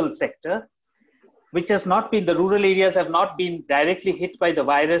agricultural sector, which has not been, the rural areas have not been directly hit by the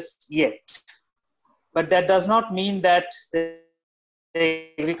virus yet. But that does not mean that the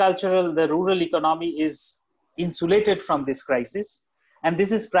rural economy is insulated from this crisis. And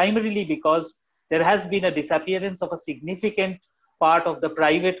this is primarily because there has been a disappearance of a significant part of the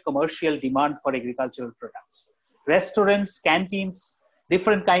private commercial demand for agricultural products. Restaurants, canteens,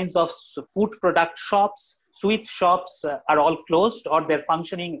 different kinds of food product shops, sweet shops are all closed, or they're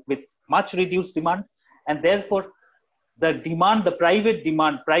functioning with much reduced demand. And therefore, the demand, the private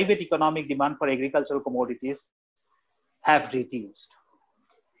demand, private economic demand for agricultural commodities have reduced.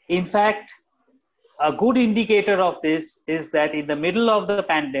 In fact, a good indicator of this is that in the middle of the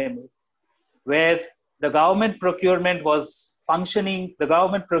pandemic, where the government procurement was functioning, the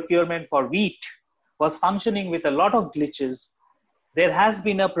government procurement for wheat was functioning with a lot of glitches, there has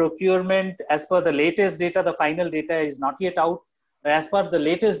been a procurement, as per the latest data, the final data is not yet out, but as per the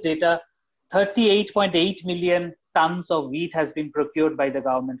latest data, 38.8 million tons of wheat has been procured by the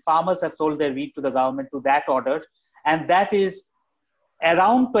government. Farmers have sold their wheat to the government to that order, and that is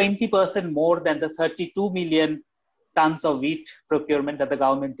around 20% more than the 32 million tons of wheat procurement that the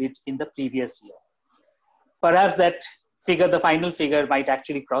government did in the previous year. Perhaps that figure, the final figure, might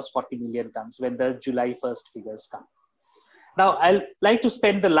actually cross 40 million tons when the July 1st figures come. Now, I'll like to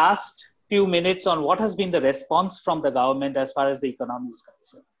spend the last few minutes on what has been the response from the government as far as the economy is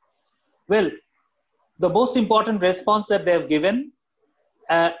concerned. Well, the most important response that they have given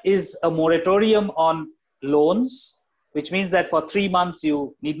is a moratorium on loans, which means that for 3 months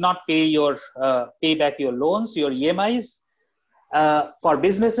you need not pay back your loans, your EMIs, for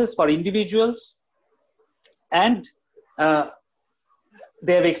businesses, for individuals, and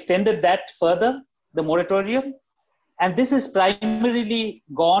they have extended that further, the moratorium. And this is primarily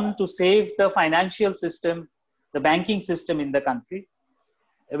gone to save the financial system, the banking system in the country.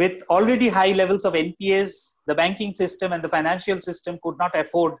 With already high levels of NPAs, the banking system and the financial system could not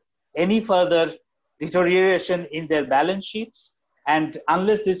afford any further deterioration in their balance sheets. And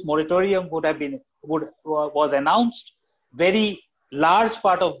unless this moratorium was announced, very large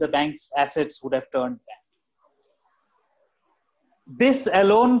part of the bank's assets would have turned back. This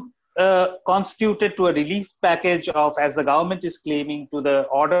alone constituted to a relief package of, as the government is claiming, to the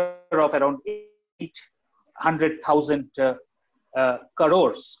order of around 800,000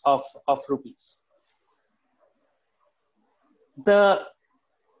 crores of rupees. The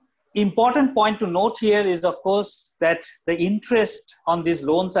important point to note here is, of course, that the interest on these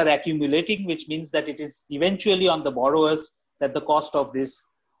loans are accumulating, which means that it is eventually on the borrowers that the cost of this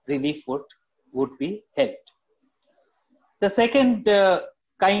relief would be held. The second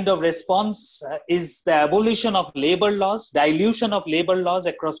kind of response is the abolition of labor laws, dilution of labor laws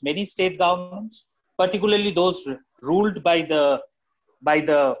across many state governments, particularly those ruled by the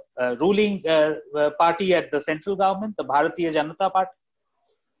ruling party at the central government, the Bharatiya Janata Party.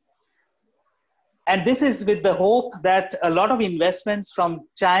 And this is with the hope that a lot of investments from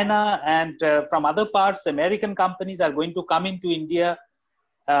China and from other parts, American companies are going to come into India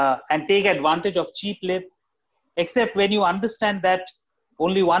and take advantage of cheap labor, except when you understand that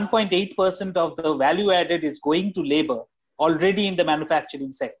only 1.8% of the value added is going to labor already in the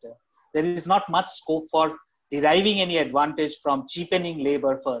manufacturing sector. There is not much scope for deriving any advantage from cheapening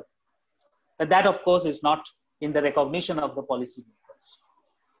labor further. But that, of course, is not in the recognition of the policymakers.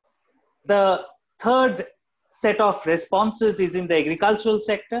 The third set of responses is in the agricultural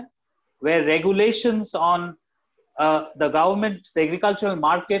sector, where regulations on the government, the agricultural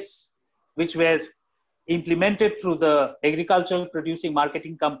markets, which were implemented through the Agricultural Producing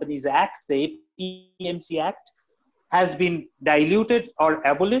Marketing Companies Act, the APMC Act, has been diluted or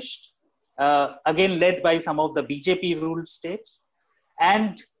abolished, again led by some of the BJP-ruled states.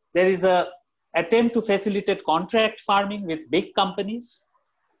 And there is an attempt to facilitate contract farming with big companies.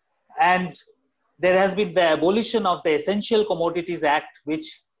 And there has been the abolition of the Essential Commodities Act,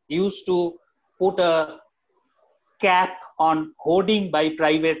 which used to put a cap on hoarding by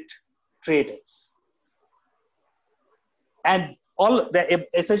private traders. And all the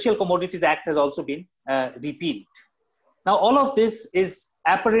Essential Commodities Act has also been repealed. Now, all of this is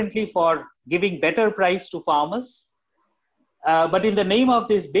apparently for giving better price to farmers. But in the name of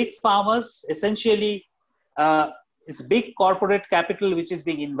these big farmers, essentially, it's big corporate capital which is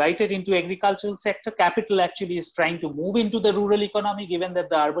being invited into agricultural sector. Capital actually is trying to move into the rural economy, given that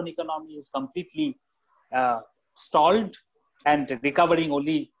the urban economy is completely stalled and recovering,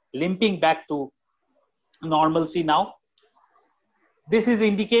 only limping back to normalcy now. This is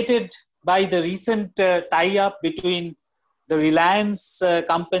indicated by the recent tie-up between the Reliance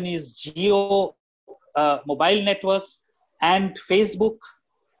company's Jio mobile networks and Facebook,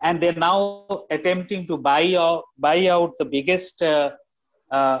 and they're now attempting to buy out the biggest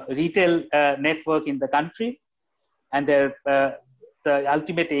retail network in the country. And the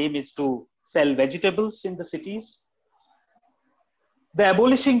ultimate aim is to sell vegetables in the cities. The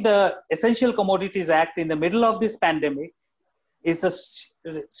abolishing the Essential Commodities Act in the middle of this pandemic is a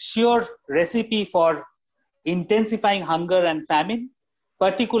sure recipe for intensifying hunger and famine,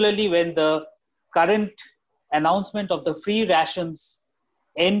 particularly when the current announcement of the free rations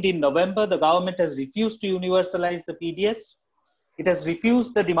end in November. The government has refused to universalize the PDS. It has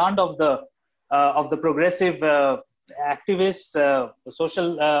refused the demand of the progressive activists,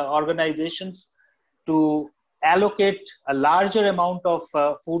 social organizations, to allocate a larger amount of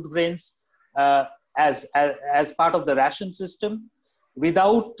food grains as part of the ration system,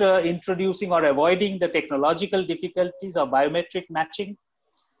 without introducing or avoiding the technological difficulties of biometric matching.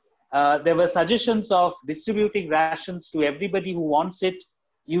 There were suggestions of distributing rations to everybody who wants it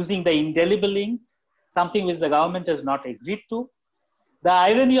using the indelible ink, something which the government has not agreed to. The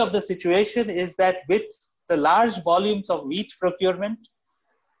irony of the situation is that with the large volumes of wheat procurement,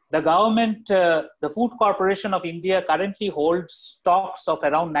 the government, the Food Corporation of India currently holds stocks of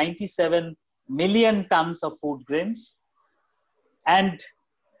around 97 million tons of food grains. And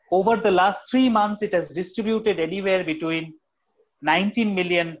over the last 3 months, it has distributed anywhere between 19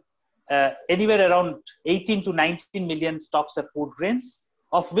 million, anywhere around 18 to 19 million stocks of food grains,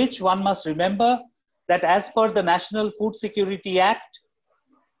 of which one must remember that as per the National Food Security Act,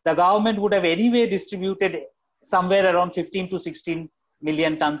 the government would have anyway distributed somewhere around 15 to 16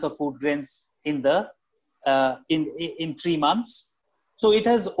 million tons of food grains in 3 months. So it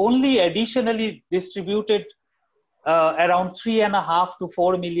has only additionally distributed around 3.5 to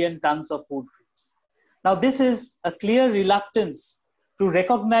 4 million tons of food grains. Now, this is a clear reluctance to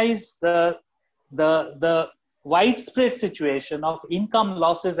recognize the widespread situation of income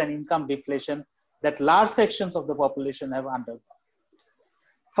losses and income deflation that large sections of the population have undergone.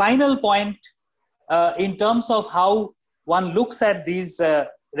 Final point, in terms of how one looks at these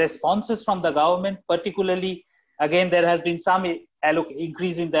responses from the government, particularly, again, there has been some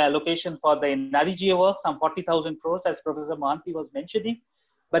increase in the allocation for the NREGA work, some 40,000 crores, as Professor MOHANTY was mentioning.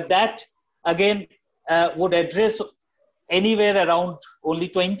 But that, again, would address anywhere around only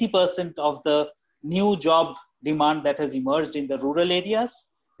 20% of the new job demand that has emerged in the rural areas.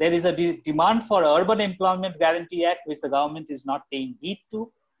 There is a demand for Urban Employment Guarantee Act, which the government is not paying heed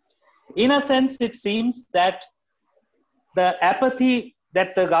to. In a sense, it seems that the apathy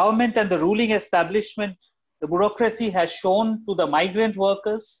that the government and the ruling establishment, the bureaucracy has shown to the migrant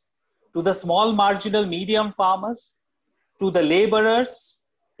workers, to the small marginal medium farmers, to the laborers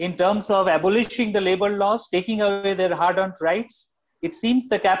in terms of abolishing the labor laws, taking away their hard-earned rights. It seems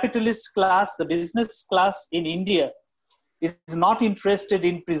the capitalist class, the business class in India is not interested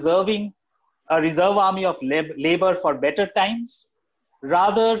in preserving a reserve army of labor for better times.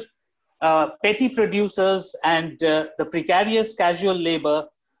 Rather, petty producers and the precarious casual labor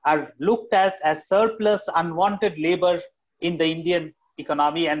are looked at as surplus, unwanted labor in the Indian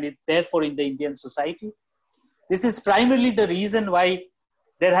economy and therefore in the Indian society. This is primarily the reason why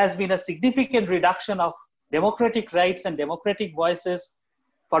there has been a significant reduction of democratic rights and democratic voices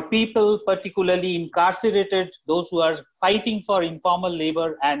for people, particularly incarcerated, those who are fighting for informal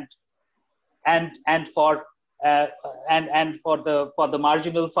labor and for the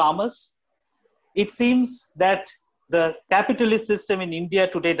marginal farmers. It seems that the capitalist system in India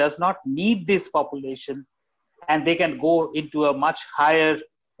today does not need this population, and they can go into a much higher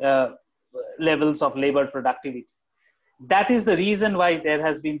levels of labor productivity. That is the reason why there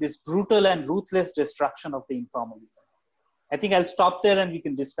has been this brutal and ruthless destruction of the informal labor. I think I'll stop there and we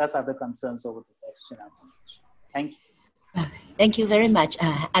can discuss other concerns over the question and answer session. Thank you. Thank you very much,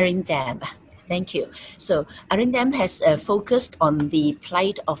 Arindam. Thank you. So Arindam has focused on the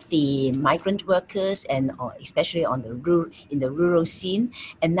plight of the migrant workers and especially on in the rural scene.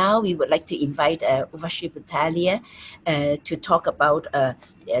 And now we would like to invite Urvashi Butalia to talk about,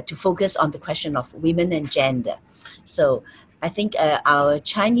 to focus on the question of women and gender. So I think our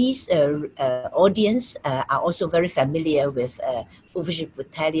Chinese audience are also very familiar with Urvashi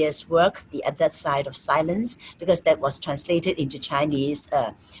Butalia's work, The Other Side of Silence, because that was translated into Chinese,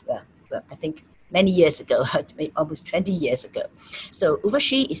 I think many years ago, almost 20 years ago. So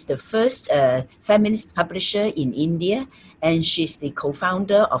Urvashi is the first feminist publisher in India, and she's the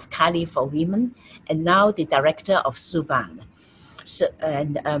co-founder of Kali for Women, and now the director of Suban. So,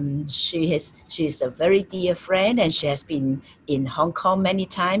 and she is a very dear friend, and she has been in Hong Kong many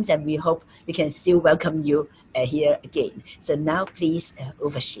times, and we hope we can still welcome you here again. So now please,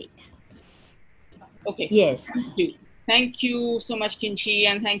 Urvashi. Okay. Yes. Thank you. Thank you so much, Kinchi,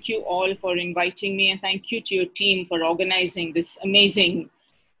 and thank you all for inviting me, and thank you to your team for organizing this amazing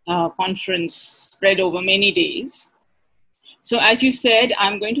conference spread over many days. So as you said,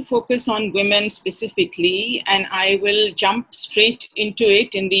 I'm going to focus on women specifically, and I will jump straight into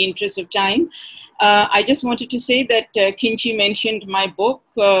it in the interest of time. I just wanted to say that Kinchi mentioned my book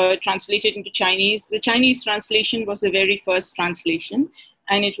translated into Chinese. The Chinese translation was the very first translation,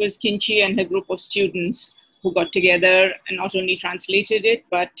 and it was Kinchi and her group of students who got together and not only translated it,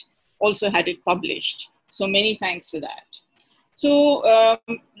 but also had it published. So many thanks for that. So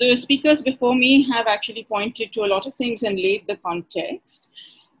the speakers before me have actually pointed to a lot of things and laid the context.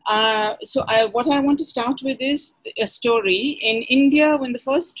 What I want to start with is a story. In India, when the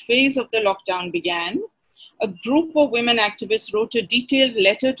first phase of the lockdown began, a group of women activists wrote a detailed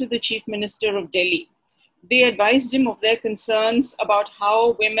letter to the Chief Minister of Delhi. They advised him of their concerns about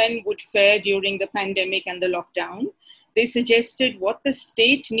how women would fare during the pandemic and the lockdown. They suggested what the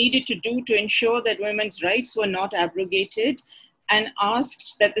state needed to do to ensure that women's rights were not abrogated, and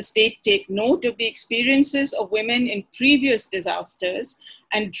asked that the state take note of the experiences of women in previous disasters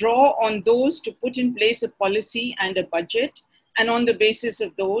and draw on those to put in place a policy and a budget, and on the basis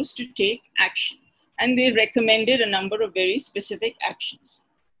of those to take action. And they recommended a number of very specific actions.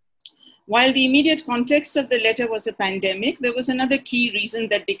 While the immediate context of the letter was the pandemic, there was another key reason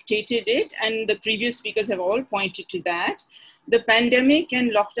that dictated it, and the previous speakers have all pointed to that. The pandemic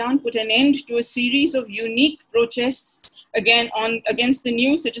and lockdown put an end to a series of unique protests against the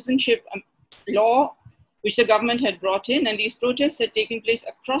new citizenship law which the government had brought in, and these protests had taken place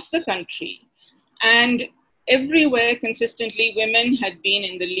across the country. And everywhere consistently, women had been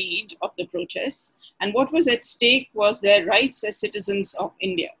in the lead of the protests, and what was at stake was their rights as citizens of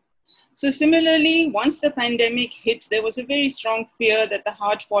India. So similarly, once the pandemic hit, there was a very strong fear that the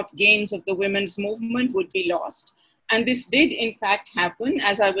hard-fought gains of the women's movement would be lost. And this did in fact happen,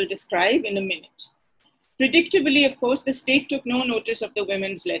 as I will describe in a minute. Predictably, of course, the state took no notice of the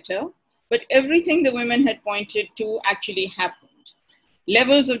women's letter, but everything the women had pointed to actually happened.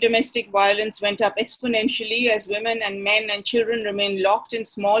 Levels of domestic violence went up exponentially as women and men and children remained locked in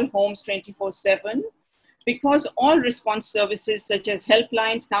small homes 24/7. Because all response services such as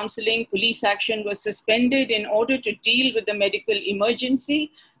helplines, counseling, police action were suspended in order to deal with the medical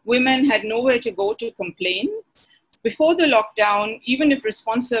emergency, women had nowhere to go to complain. Before the lockdown, even if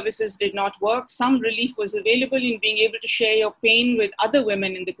response services did not work, some relief was available in being able to share your pain with other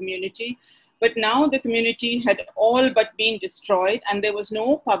women in the community. But now the community had all but been destroyed and there was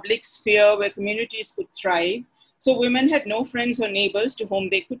no public sphere where communities could thrive. So women had no friends or neighbors to whom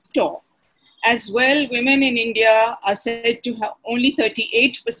they could talk. As well, women in India are said to have only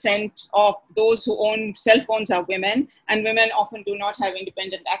 38% of those who own cell phones are women, and women often do not have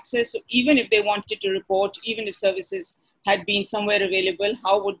independent access. So even if they wanted to report, even if services had been somewhere available,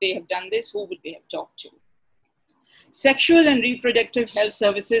 how would they have done this? Who would they have talked to? Sexual and reproductive health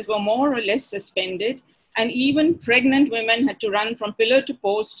services were more or less suspended, and even pregnant women had to run from pillar to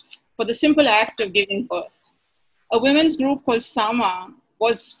post for the simple act of giving birth. A women's group called Sama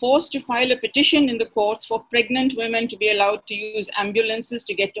was forced to file a petition in the courts for pregnant women to be allowed to use ambulances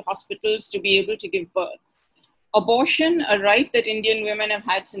to get to hospitals to be able to give birth. Abortion, a right that Indian women have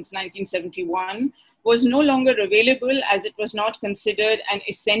had since 1971, was no longer available as it was not considered an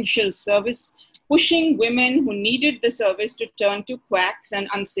essential service, pushing women who needed the service to turn to quacks and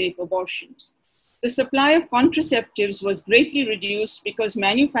unsafe abortions. The supply of contraceptives was greatly reduced because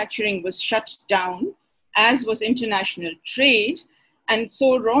manufacturing was shut down, as was international trade, and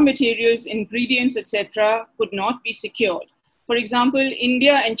so raw materials, ingredients, etc. could not be secured. For example,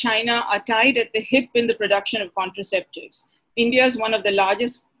 India and China are tied at the hip in the production of contraceptives. India is one of the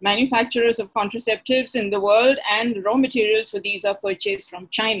largest manufacturers of contraceptives in the world, and raw materials for these are purchased from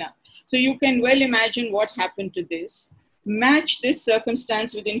China. So you can well imagine what happened to this. Match this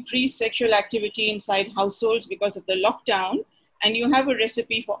circumstance with increased sexual activity inside households because of the lockdown, and you have a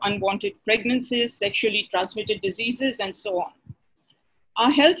recipe for unwanted pregnancies, sexually transmitted diseases, and so on. Our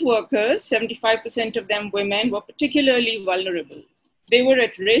health workers, 75% of them women, were particularly vulnerable. They were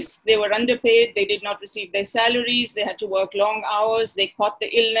at risk, they were underpaid, they did not receive their salaries, they had to work long hours, they caught the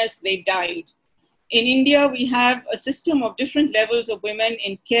illness, they died. In India, we have a system of different levels of women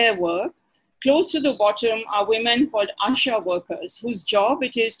in care work. Close to the bottom are women called Asha workers, whose job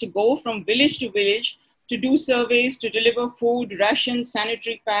it is to go from village to village to do surveys, to deliver food, rations,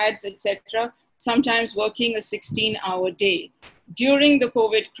 sanitary pads, etc., sometimes working a 16-hour day. During the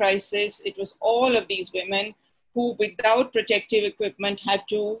COVID crisis, it was all of these women who, without protective equipment, had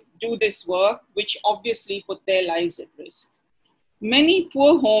to do this work, which obviously put their lives at risk. Many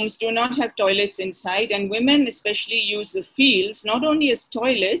poor homes do not have toilets inside, and women especially use the fields, not only as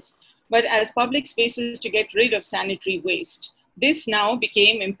toilets, but as public spaces to get rid of sanitary waste. This now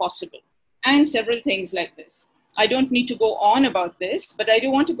became impossible, and several things like this. I don't need to go on about this, but I do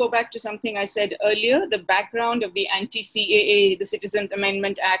want to go back to something I said earlier, the background of the anti-CAA, the Citizens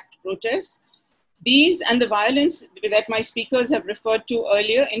Amendment Act protests. These and the violence that my speakers have referred to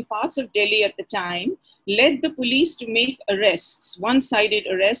earlier in parts of Delhi at the time led the police to make arrests, one-sided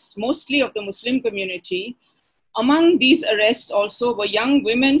arrests, mostly of the Muslim community. Among these arrests also were young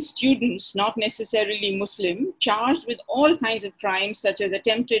women students, not necessarily Muslim, charged with all kinds of crimes such as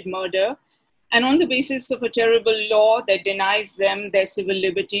attempted murder, and on the basis of a terrible law that denies them their civil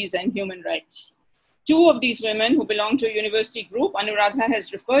liberties and human rights. Two of these women who belong to a university group, Anuradha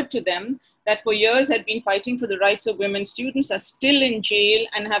has referred to them, that for years had been fighting for the rights of women students, are still in jail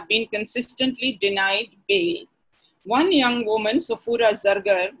and have been consistently denied bail. One young woman, Sofura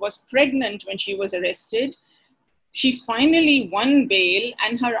Zargar, was pregnant when she was arrested. She finally won bail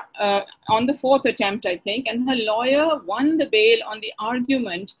and her on the fourth attempt, I think, and her lawyer won the bail on the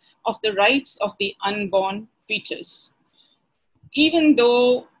argument of the rights of the unborn fetus. Even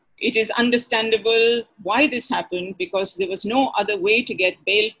though it is understandable why this happened, because there was no other way to get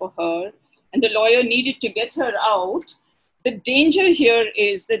bail for her, and the lawyer needed to get her out, the danger here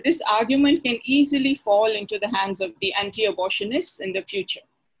is that this argument can easily fall into the hands of the anti-abortionists in the future.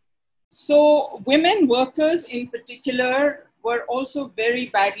 So women workers in particular were also very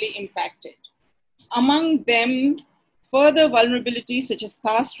badly impacted. Among them, further vulnerabilities such as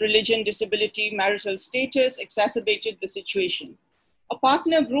caste, religion, disability, marital status exacerbated the situation. A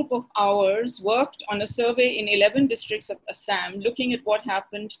partner group of ours worked on a survey in 11 districts of Assam, looking at what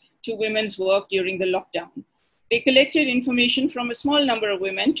happened to women's work during the lockdown. They collected information from a small number of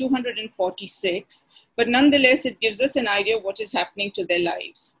women, 246, but nonetheless, it gives us an idea of what is happening to their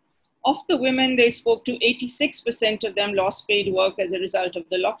lives. Of the women they spoke to, 86% of them lost paid work as a result of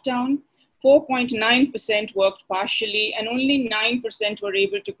the lockdown, 4.9% worked partially, and only 9% were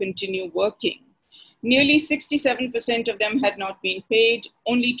able to continue working. Nearly 67% of them had not been paid.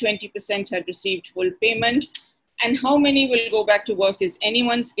 Only 20% had received full payment. And how many will go back to work is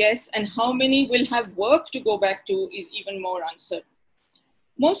anyone's guess. And how many will have work to go back to is even more uncertain.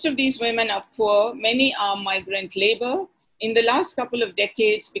 Most of these women are poor. Many are migrant labor. In the last couple of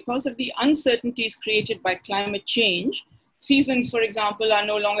decades, because of the uncertainties created by climate change, seasons, for example, are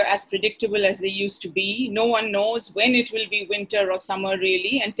no longer as predictable as they used to be. No one knows when it will be winter or summer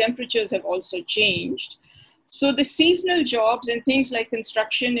really, and temperatures have also changed. So the seasonal jobs and things like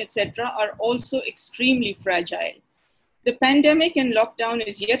construction, etc., are also extremely fragile. The pandemic and lockdown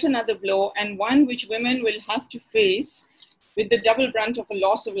is yet another blow, and one which women will have to face with the double brunt of a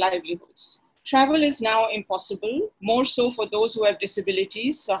loss of livelihoods. Travel is now impossible, more so for those who have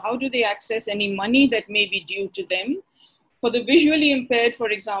disabilities. So how do they access any money that may be due to them? For the visually impaired, for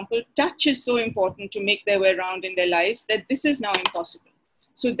example, touch is so important to make their way around in their lives that this is now impossible.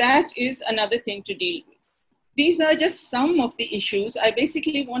 So that is another thing to deal with. These are just some of the issues. I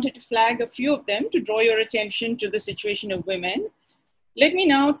basically wanted to flag a few of them to draw your attention to the situation of women. Let me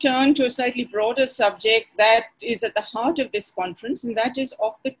now turn to a slightly broader subject that is at the heart of this conference, and that is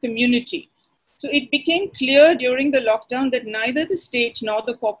of the community. So it became clear during the lockdown that neither the state nor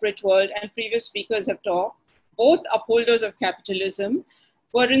the corporate world, and previous speakers have talked, both upholders of capitalism,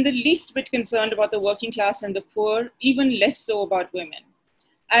 were in the least bit concerned about the working class and the poor, even less so about women.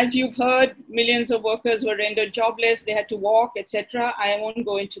 As you've heard, millions of workers were rendered jobless, they had to walk, etc. I won't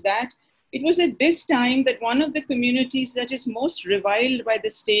go into that. It was at this time that one of the communities that is most reviled by the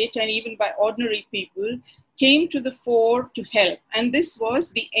state and even by ordinary people came to the fore to help. And this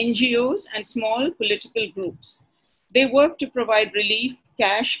was the NGOs and small political groups. They worked to provide relief,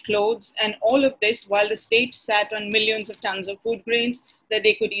 cash, clothes, and all of this while the state sat on millions of tons of food grains that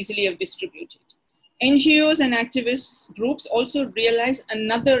they could easily have distributed. NGOs and activist groups also realized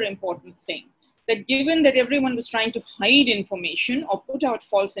another important thing, that given that everyone was trying to hide information or put out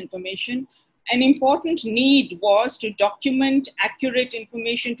false information, an important need was to document accurate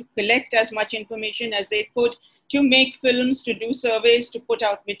information, to collect as much information as they could, to make films, to do surveys, to put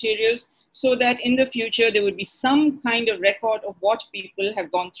out materials, so that in the future there would be some kind of record of what people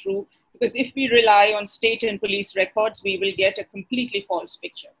have gone through. Because if we rely on state and police records, we will get a completely false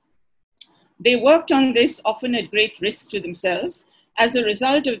picture. They worked on this often at great risk to themselves. As a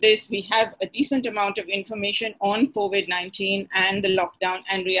result of this, we have a decent amount of information on COVID-19 and the lockdown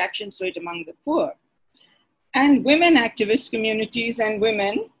and reactions to it among the poor. And women activist communities and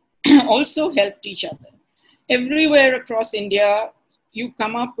women also helped each other. Everywhere across India, you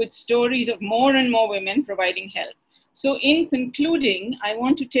come up with stories of more and more women providing help. So in concluding, I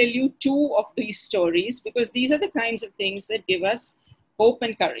want to tell you two of these stories because these are the kinds of things that give us hope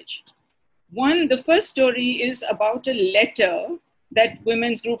and courage. One, the first story is about a letter that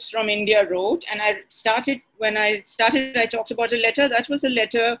women's groups from India wrote. And when I started, I talked about a letter. That was a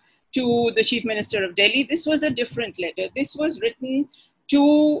letter to the Chief Minister of Delhi. This was a different letter. This was written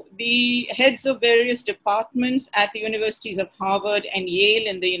to the heads of various departments at the universities of Harvard and Yale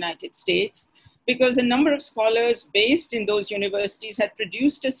in the United States, because a number of scholars based in those universities had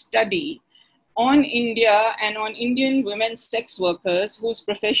produced a study on India and on Indian women sex workers whose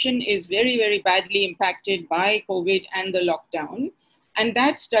profession is very, very badly impacted by COVID and the lockdown. And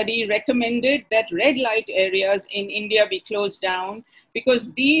that study recommended that red light areas in India be closed down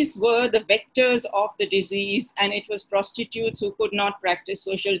because these were the vectors of the disease, and it was prostitutes who could not practice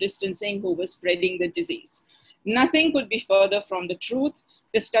social distancing who were spreading the disease. Nothing could be further from the truth.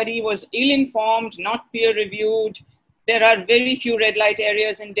 The study was ill-informed, not peer-reviewed. There are very few red light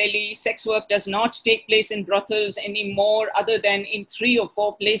areas in Delhi. Sex work does not take place in brothels anymore other than in 3 or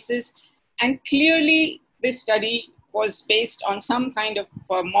 4 places. And clearly this study was based on some kind of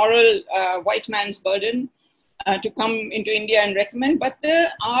moral white man's burden to come into India and recommend. But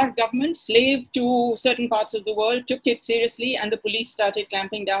our government, slave to certain parts of the world, took it seriously, and the police started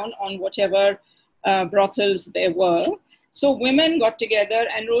clamping down on whatever brothels there were. So women got together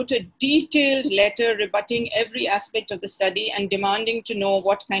and wrote a detailed letter rebutting every aspect of the study and demanding to know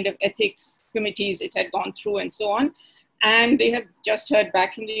what kind of ethics committees it had gone through and so on. And they have just heard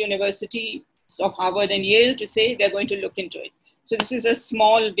back from the university of Harvard and Yale to say they're going to look into it. So this is a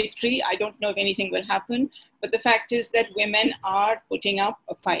small victory. I don't know if anything will happen, but the fact is that women are putting up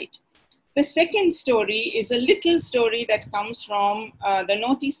a fight. The second story is a little story that comes from the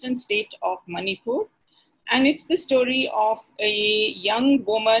northeastern state of Manipur. And it's the story of a young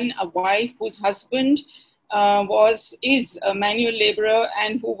woman, a wife whose husband is a manual laborer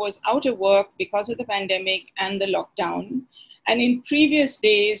and who was out of work because of the pandemic and the lockdown. And in previous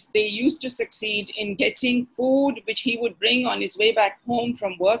days, they used to succeed in getting food, which he would bring on his way back home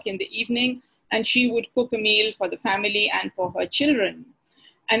from work in the evening, and she would cook a meal for the family and for her children.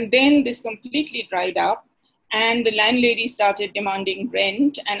 And then this completely dried up, and the landlady started demanding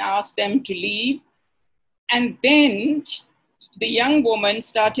rent and asked them to leave. And then the young woman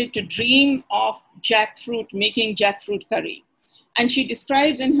started to dream of jackfruit, making jackfruit curry. And she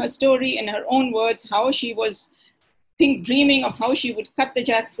describes in her story, in her own words, how she was dreaming of how she would cut the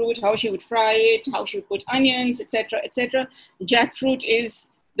jackfruit, how she would fry it, how she would put onions, etc., etc. Jackfruit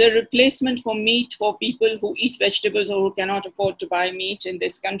is the replacement for meat for people who eat vegetables or who cannot afford to buy meat in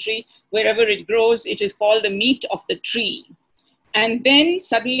this country. Wherever it grows, it is called the meat of the tree. And then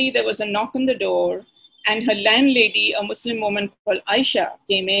suddenly there was a knock on the door, and her landlady, a Muslim woman called Aisha,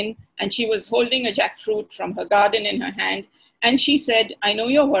 came in, and she was holding a jackfruit from her garden in her hand. And she said, I know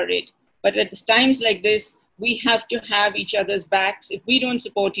you're worried, but at times like this, we have to have each other's backs. If we don't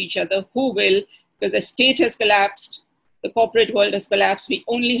support each other, who will? Because the state has collapsed, the corporate world has collapsed, we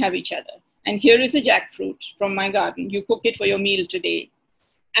only have each other. And here is a jackfruit from my garden. You cook it for your meal today.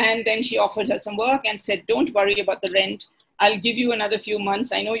 And then she offered her some work and said, don't worry about the rent. I'll give you another few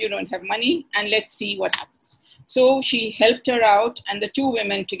months. I know you don't have money, and let's see what happens. So she helped her out, and the two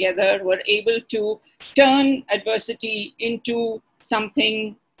women together were able to turn adversity into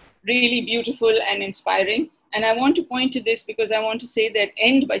something really beautiful and inspiring. And I want to point to this because I want to say that,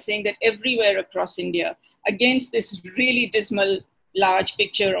 end by saying that everywhere across India, against this really dismal, large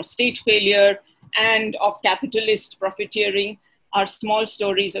picture of state failure and of capitalist profiteering, are small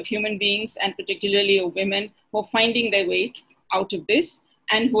stories of human beings, and particularly of women, who are finding their way out of this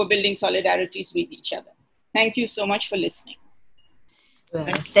and who are building solidarities with each other. Thank you so much for listening. Well,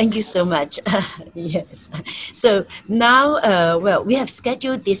 thank you so much. Yes. So now, well, we have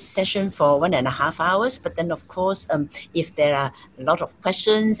scheduled this session for 1.5 hours, but then of course, if there are a lot of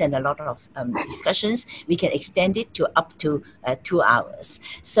questions and a lot of discussions, we can extend it to up to 2 hours.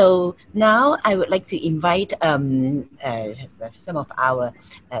 So now I would like to invite some of our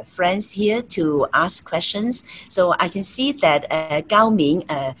friends here to ask questions. So I can see that Gao Ming,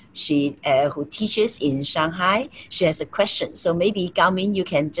 she who teaches in Shanghai, she has a question. So maybe Gao Ming, you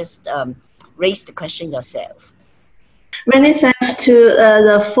can just raise the question yourself. Many thanks to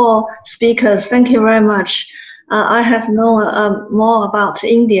the 4 speakers. Thank you very much. I have known more about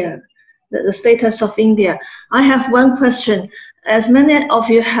India, the status of India. I have one question. As many of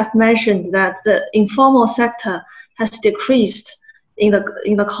you have mentioned that the informal sector has decreased in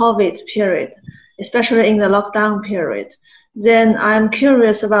the COVID period, especially in the lockdown period, then I'm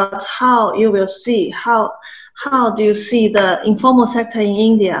curious about how you will see, how do you see the informal sector in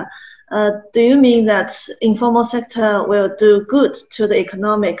India? Do you mean that informal sector will do good to the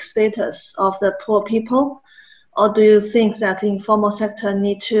economic status of the poor people? Or do you think that the informal sector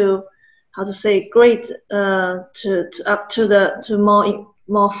need to, how to say, grade to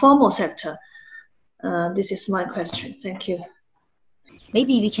more formal sector? This is my question. Thank you.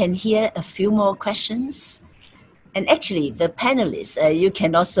 Maybe we can hear a few more questions. And actually, the panelists, you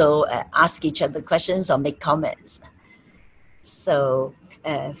can also ask each other questions or make comments. So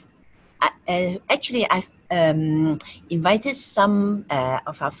actually, I've invited some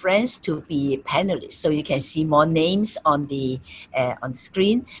of our friends to be panelists, so you can see more names on the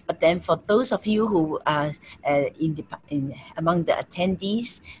screen. But then for those of you who are among the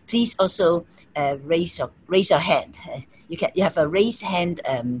attendees, please also raise your hand. You have a raise hand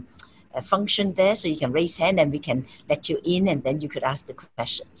a function there, so you can raise hand and we can let you in, and then you could ask the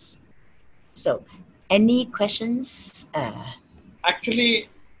questions. So, any questions? Actually,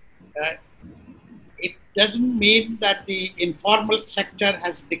 it doesn't mean that the informal sector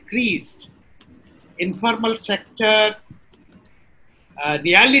has decreased. Informal sector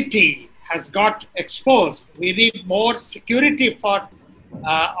reality has got exposed. We need more security for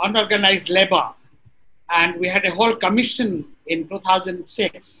unorganized labor, and we had a whole commission in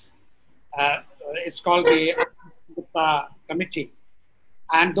 2006. It's called the Committee,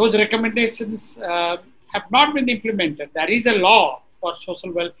 and those recommendations have not been implemented. There is a law for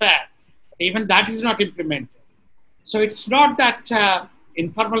social welfare, but even that is not implemented. So it's not that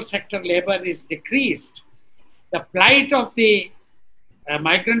informal sector labor is decreased. The plight of the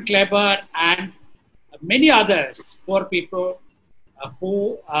migrant labor and many others, poor people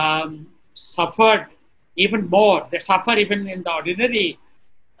who suffered even more. They suffer even in the ordinary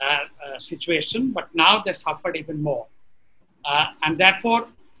situation, but now they suffered even more. And therefore,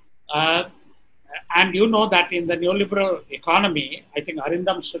 and you know that in the neoliberal economy, I think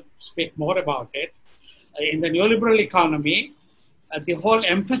Arindam should speak more about it. In the neoliberal economy, the whole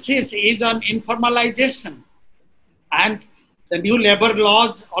emphasis is on informalization. And the new labor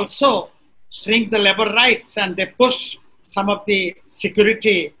laws also shrink the labor rights, and they push some of the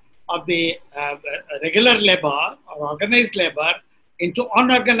security of the regular labor or organized labor into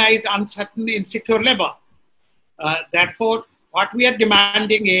unorganized, uncertain, insecure labor. Therefore, what we are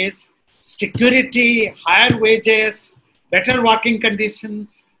demanding is security, higher wages, better working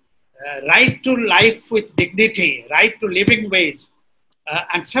conditions, right to life with dignity, right to living wage,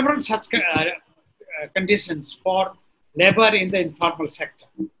 and several such conditions for labor in the informal sector.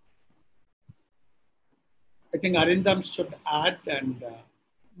 I think Arindam should add, and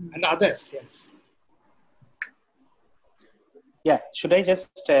others, yes. Yeah, should I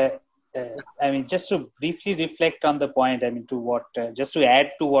just, just to briefly reflect on the point, to what, just to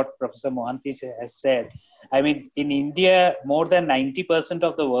add to what Professor Mohanty has said, in India, more than 90%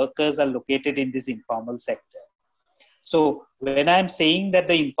 of the workers are located in this informal sector. So when I'm saying that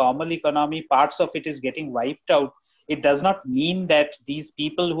the informal economy, parts of it is getting wiped out, it does not mean that these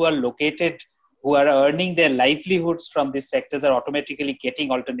people who are located, who are earning their livelihoods from these sectors are automatically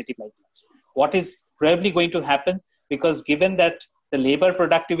getting alternative livelihoods. What is probably going to happen, because given that the labor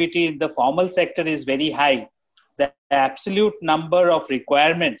productivity in the formal sector is very high, the absolute number of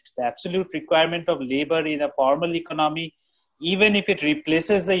requirement, the absolute requirement of labor in a formal economy, even if it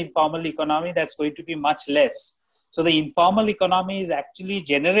replaces the informal economy, that's going to be much less. So the informal economy is actually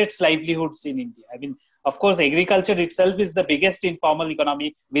generates livelihoods in India. Of course, agriculture itself is the biggest informal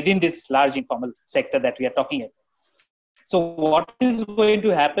economy within this large informal sector that we are talking about. So what is going to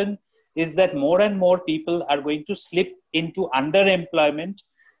happen is that more and more people are going to slip into underemployment.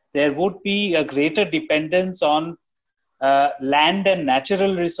 There would be a greater dependence on land and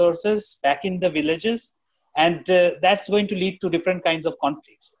natural resources back in the villages. And that's going to lead to different kinds of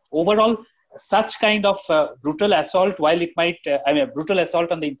conflicts. Overall, such kind of brutal assault, while it might, brutal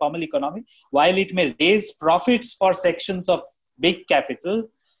assault on the informal economy, while it may raise profits for sections of big capital,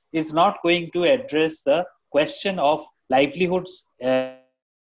 is not going to address the question of livelihoods,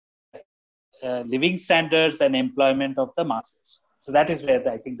 living standards, and employment of the masses. So that is where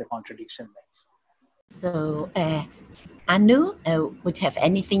I think the contradiction lies. So, Anu, would you have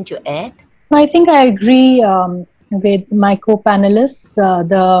anything to add? I think I agree with my co-panelists.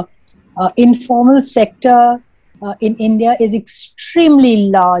 The informal sector in India is extremely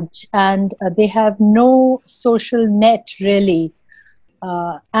large, and they have no social net really.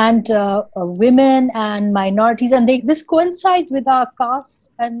 Women and minorities, and this coincides with our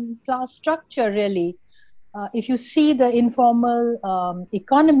caste and class structure really. If you see the informal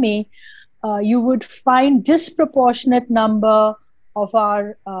economy, you would find disproportionate number of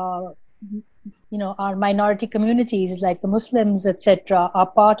our our minority communities like the Muslims, etc., are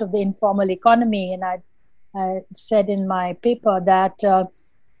part of the informal economy. And I said in my paper that,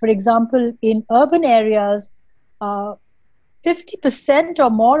 for example, in urban areas, 50% or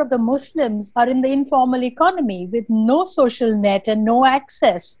more of the Muslims are in the informal economy with no social net and no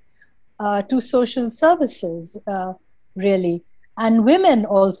access to social services, really. And women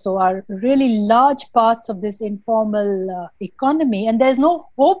also are really large parts of this informal economy, and there's no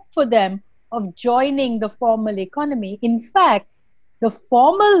hope for them of joining the formal economy. In fact, the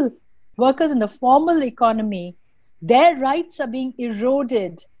formal workers in the formal economy, their rights are being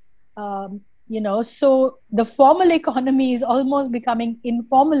eroded. So the formal economy is almost becoming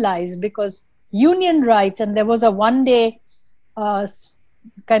informalized because union rights, and there was a one-day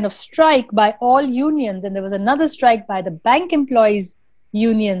kind of strike by all unions, and there was another strike by the bank employees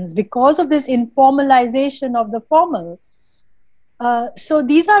unions because of this informalization of the formal. So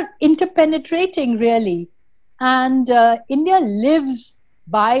these are interpenetrating really, and India lives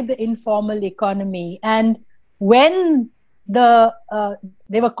by the informal economy. And when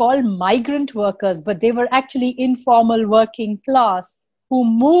they were called migrant workers, but they were actually informal working class who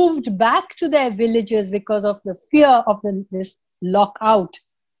moved back to their villages because of the fear of this lockout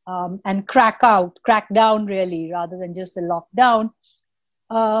and crackdown really, rather than just the lockdown.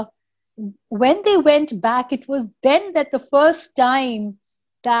 When they went back, it was then that the first time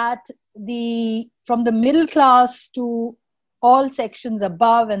that from the middle class to all sections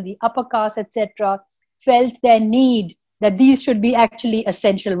above and the upper caste, etc., felt their need that these should be actually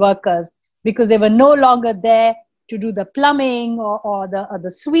essential workers, because they were no longer there to do the plumbing or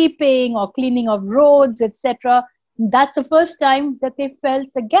the sweeping or cleaning of roads, etc. That's the first time that they felt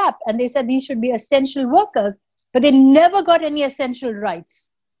the gap, and they said these should be essential workers, but they never got any essential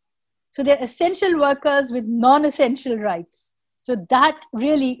rights. So they're essential workers with non-essential rights. So that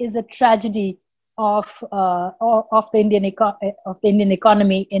really is a tragedy of the Indian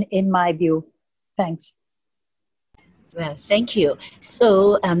economy, in my view. Thanks. Well, thank you.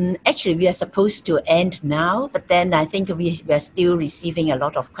 So actually, we are supposed to end now, but then I think we are still receiving a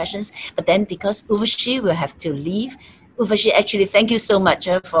lot of questions. But then because Urvashi will have to leave, Urvashi, actually, thank you so much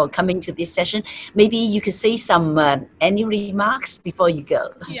for coming to this session. Maybe you could say some any remarks before you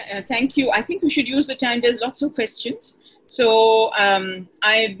go. Yeah, thank you. I think we should use the time. There's lots of questions. So I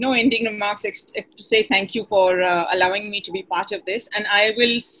have no ending remarks except to say thank you for allowing me to be part of this. And I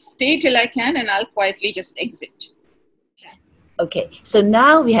will stay till I can, and I'll quietly just exit. Okay, so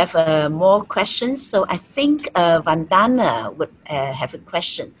now we have more questions. So I think Vandana would have a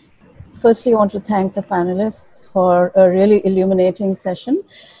question. Firstly, I want to thank the panelists for a really illuminating session.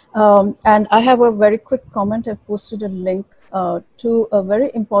 And I have a very quick comment. I've posted a link to a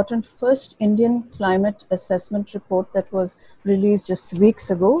very important first Indian climate assessment report that was released just weeks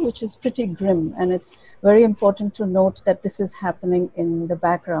ago, which is pretty grim. And it's very important to note that this is happening in the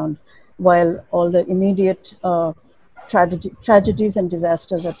background while all the immediate tragedies and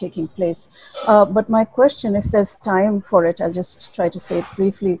disasters are taking place. But my question, if there's time for it, I'll just try to say it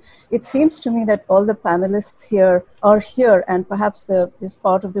briefly. It seems to me that all the panelists here are here, and perhaps is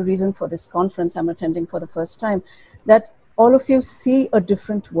part of the reason for this conference I'm attending for the first time, that all of you see a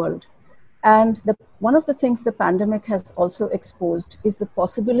different world. And one of the things the pandemic has also exposed is the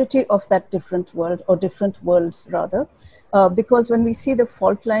possibility of that different world, or different worlds rather, because when we see the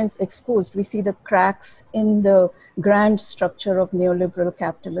fault lines exposed, we see the cracks in the grand structure of neoliberal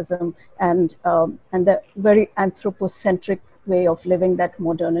capitalism and the very anthropocentric way of living that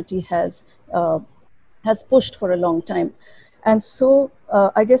modernity has pushed for a long time. And so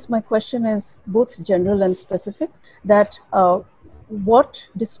I guess my question is both general and specific, that what,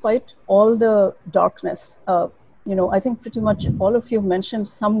 despite all the darkness, I think pretty much all of you mentioned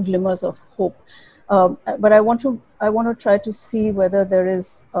some glimmers of hope. But I want to try to see whether there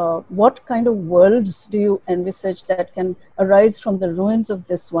is, what kind of worlds do you envisage that can arise from the ruins of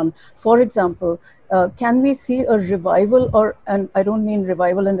this one? For example, can we see a revival, and I don't mean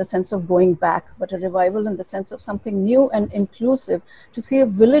revival in the sense of going back, but a revival in the sense of something new and inclusive, to see a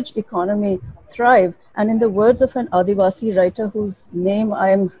village economy thrive? And in the words of an Adivasi writer whose name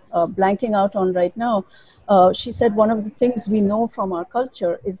I'm blanking out on right now, she said one of the things we know from our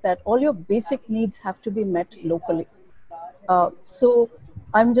culture is that all your basic needs have to be met locally. So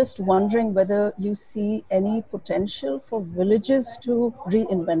I'm just wondering whether you see any potential for villages to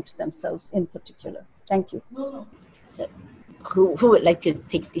reinvent themselves in particular. Thank you. So who would like to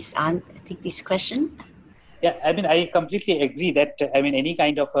take this question? Yeah, I mean, I completely agree that, any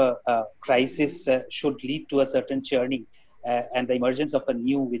kind of a crisis should lead to a certain churning and the emergence of a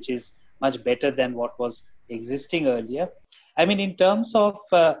new, which is much better than what was existing earlier. I mean, in terms of,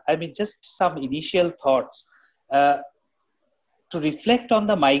 just some initial thoughts to reflect on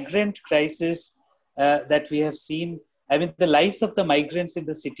the migrant crisis that we have seen. I mean, the lives of the migrants in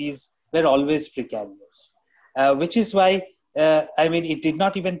the cities were always precarious, which is why, it did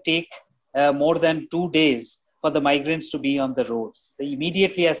not even take more than 2 days for the migrants to be on the roads.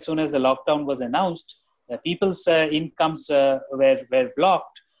 Immediately, as soon as the lockdown was announced, people's incomes were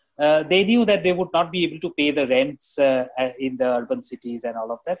blocked. They knew that they would not be able to pay the rents in the urban cities and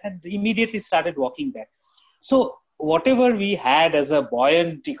all of that, and immediately started walking back. So whatever we had as a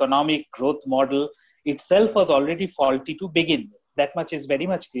buoyant economic growth model itself was already faulty to begin with. That much is very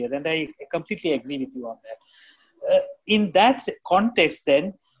much clear, and I completely agree with you on that. In that context,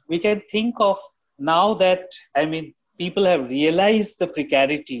 then, we can think of now that, people have realized the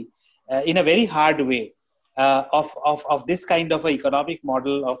precarity in a very hard way of this kind of an economic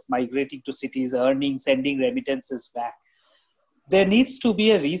model of migrating to cities, earning, sending remittances back. There needs to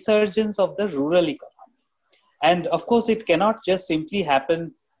be a resurgence of the rural economy. And of course, it cannot just simply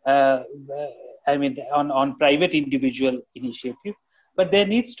happen on private individual initiative, but there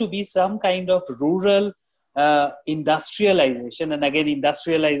needs to be some kind of rural industrialization. And again,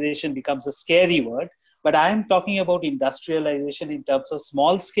 industrialization becomes a scary word, but I am talking about industrialization in terms of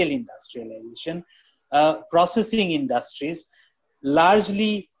small scale industrialization, processing industries,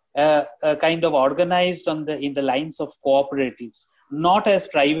 largely kind of organized in the lines of cooperatives, not as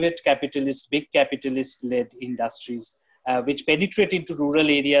private capitalist, big capitalist-led industries, which penetrate into rural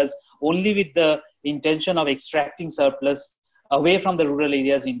areas only with the intention of extracting surplus away from the rural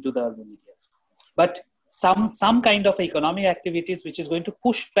areas into the urban areas. But some kind of economic activities which is going to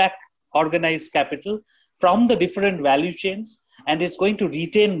push back organized capital from the different value chains, and it's going to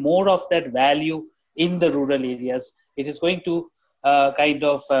retain more of that value in the rural areas. It is going to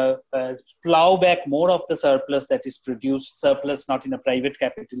plow back more of the surplus that is produced, surplus not in a private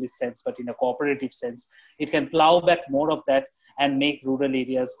capitalist sense, but in a cooperative sense. It can plow back more of that and make rural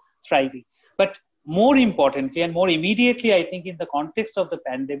areas thriving. But more importantly and more immediately, I think in the context of the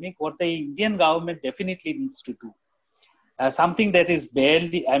pandemic, what the Indian government definitely needs to do, something that is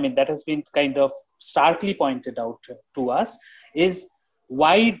barely, that has been kind of starkly pointed out to us, is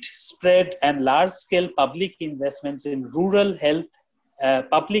widespread and large-scale public investments in rural health,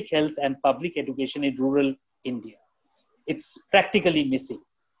 public health and public education in rural India. It's practically missing.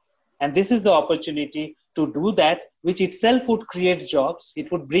 And this is the opportunity to do that, which itself would create jobs.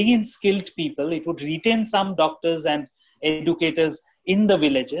 It would bring in skilled people. It would retain some doctors and educators in the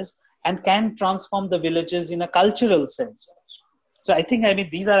villages and can transform the villages in a cultural sense also. So I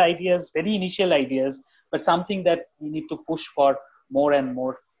think, these are ideas, very initial ideas, but something that we need to push for more and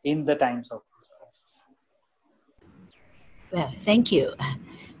more in the times of this crisis. Well, thank you.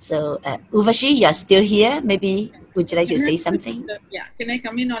 So, Urvashi, you're still here. Maybe would you like to say something? Yeah, can I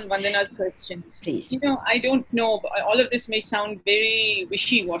come in on Vandana's question? Please. I don't know, all of this may sound very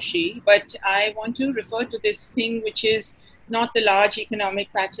wishy-washy, but I want to refer to this thing which is not the large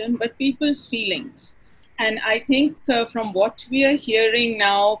economic pattern, but people's feelings. And I think from what we are hearing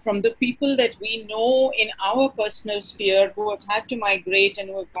now from the people that we know in our personal sphere who have had to migrate and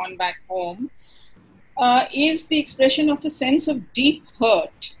who have gone back home, is the expression of a sense of deep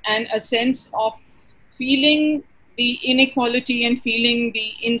hurt and a sense of feeling the inequality and feeling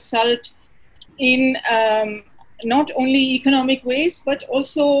the insult in not only economic ways, but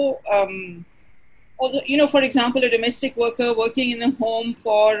also, for example, a domestic worker working in a home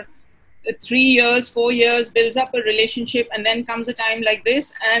for 3 years, 4 years, builds up a relationship, and then comes a time like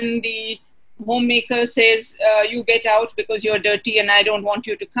this, and the homemaker says, you get out because you're dirty and I don't want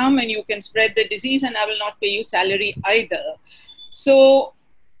you to come, and you can spread the disease and I will not pay you salary either. So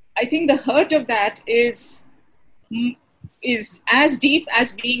I think the hurt of that is as deep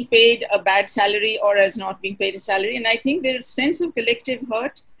as being paid a bad salary or as not being paid a salary. And I think there is a sense of collective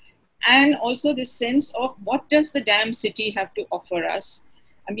hurt and also this sense of what does the damn city have to offer us?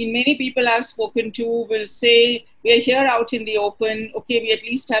 Many people I've spoken to will say, we are here out in the open, okay, we at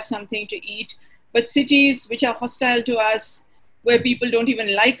least have something to eat. But cities which are hostile to us, where people don't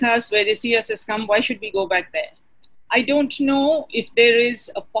even like us, where they see us as scum, why should we go back there? I don't know if there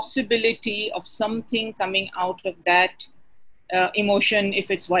is a possibility of something coming out of that emotion if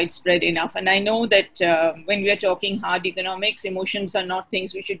it's widespread enough. And I know that when we are talking hard economics, emotions are not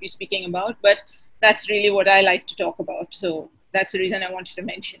things we should be speaking about, but that's really what I like to talk about. So that's the reason I wanted to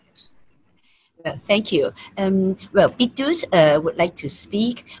mention it. Well, thank you. Well, Bidut would like to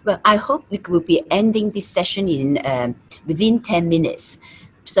speak. Well, I hope we will be ending this session in within 10 minutes.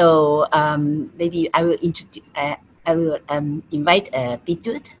 So maybe I will introduce. I will invite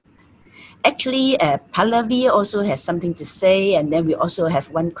Bidut. Actually, Pallavi also has something to say, and then we also have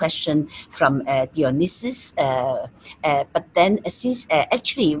one question from Dionysus. But then, since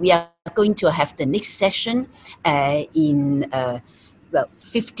actually we are going to have the next session in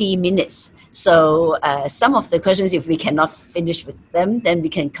 50 minutes. So some of the questions, if we cannot finish with them, then we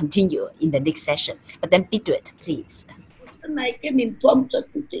can continue in the next session. But then, Bidut, please. And I can inform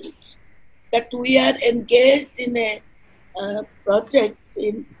certain things that we are engaged in a project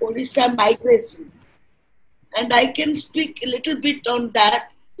in Odisha migration. And I can speak a little bit on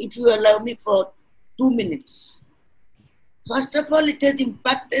that if you allow me for 2 minutes. First of all, it has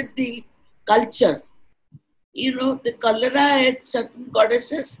impacted the culture. The cholera has certain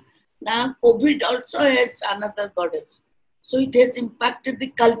goddesses. Now COVID also has another goddess. So it has impacted the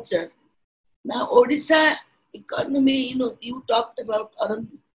culture. Now Odisha economy, you talked about,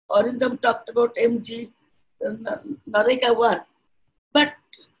 Arindam talked about MG, Narega work. But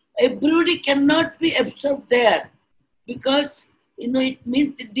everybody cannot be absorbed there because, it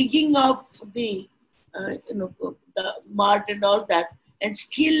means the digging of the, the mud and all that. And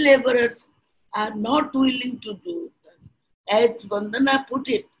skilled laborers are not willing to do that. As Vandana put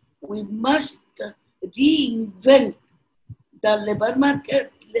it, we must reinvent the labor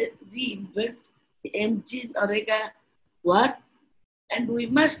market, reinvent the MG Narega work, and we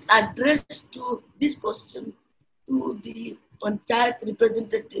must address to this question to the panchayat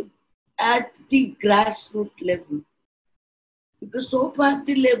representative at the grassroots level. Because so far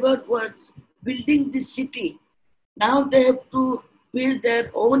the labor was building the city. Now they have to build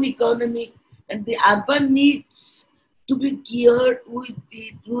their own economy, and the urban needs to be geared with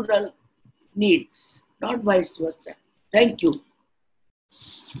the rural needs, not vice versa. Thank you.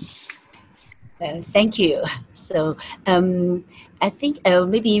 Thank you. So I think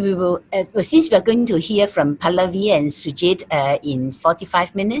maybe we will, since we are going to hear from Pallavi and Sujit in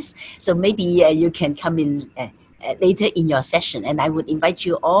 45 minutes, so maybe you can come in later in your session, and I would invite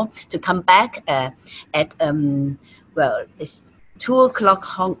you all to come back at, it's 2 o'clock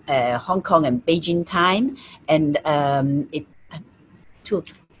Hong Kong and Beijing time, and it 2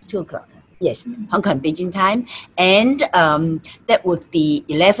 o'clock. Yes, Hong Kong and Beijing time, and that would be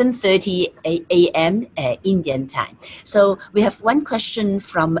 11:30 a.m. Indian time. So we have one question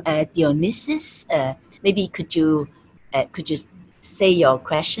from Dionysus. Maybe could you say your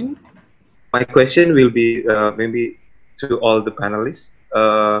question? My question will be maybe to all the panelists,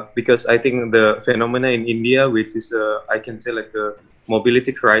 because I think the phenomena in India, which is I can say like a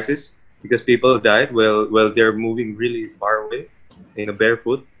mobility crisis, because people died while they're moving really far away in a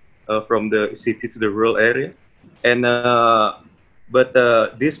barefoot from the city to the rural area, and but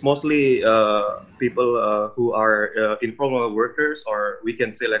this mostly people who are informal workers, or we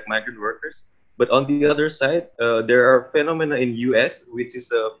can say like migrant workers. But on the other side, there are phenomena in US, which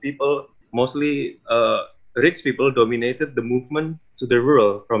is people, mostly rich people, dominated the movement to the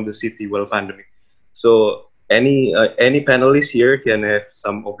rural from the city while pandemic. So any panelist here can have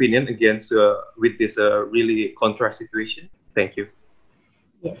some opinion against with this really contrast situation. Thank you.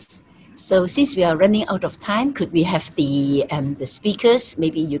 Yes. So since we are running out of time, could we have the speakers?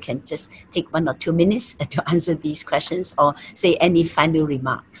 Maybe you can just take 1 or 2 minutes to answer these questions, or say any final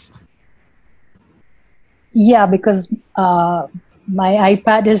remarks. Yeah, because my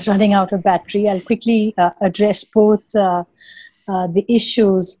iPad is running out of battery. I'll quickly address both the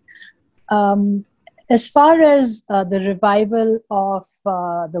issues. As far as the revival of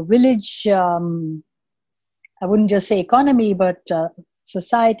the village, I wouldn't just say economy, but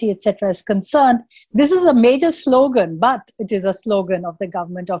society, etc., is concerned, this is a major slogan, but it is a slogan of the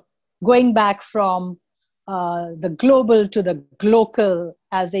government of going back from the global to the glocal,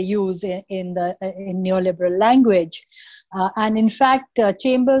 as they use in neoliberal language. And in fact,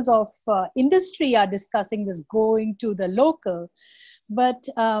 chambers of industry are discussing this going to the local. But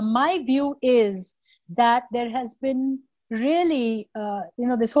my view is that there has been really,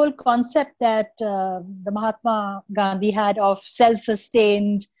 this whole concept that the Mahatma Gandhi had of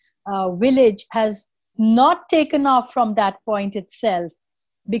self-sustained village has not taken off from that point itself,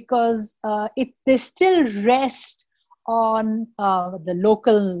 because they still rest on the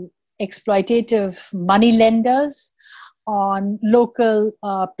local exploitative money lenders, on local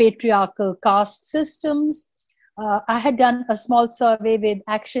patriarchal caste systems. I had done a small survey with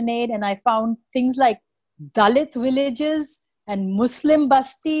ActionAid, and I found things like Dalit villages and Muslim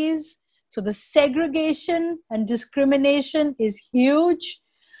bastis. So the segregation and discrimination is huge.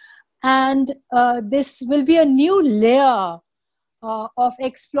 And this will be a new layer of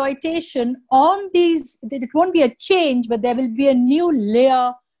exploitation on these. It won't be a change, but there will be a new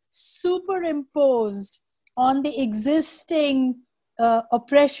layer superimposed on the existing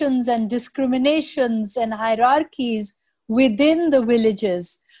oppressions and discriminations and hierarchies within the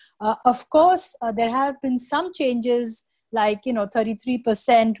villages. Of course, there have been some changes, like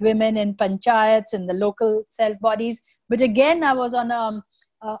 33% women in panchayats and the local self bodies. But again, I was on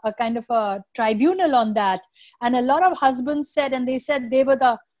a kind of a tribunal on that, and a lot of husbands said, and they said they were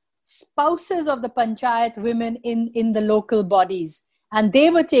the spouses of the panchayat women in the local bodies, and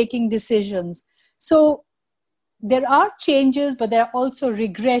they were taking decisions. So there are changes, but there are also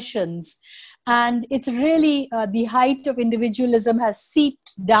regressions. And it's really the height of individualism has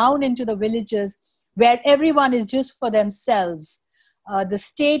seeped down into the villages, where everyone is just for themselves. The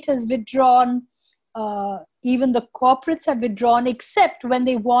state has withdrawn, even the corporates have withdrawn, except when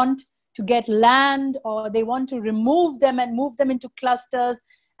they want to get land, or they want to remove them and move them into clusters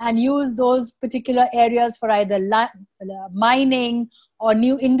and use those particular areas for either mining or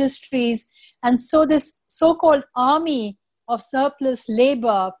new industries. And so this so-called army of surplus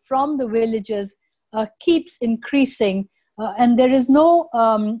labor from the villages keeps increasing. And there is no,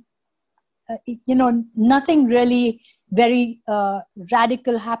 nothing really very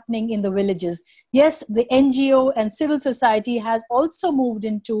radical happening in the villages. Yes, the NGO and civil society has also moved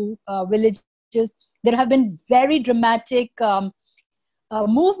into villages. There have been very dramatic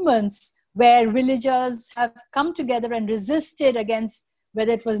movements where villagers have come together and resisted against,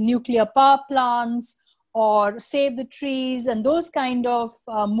 whether it was nuclear power plants or save the trees and those kind of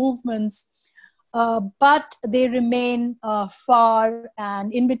movements. But they remain far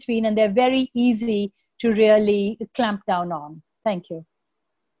and in between, and they're very easy to really clamp down on. Thank you.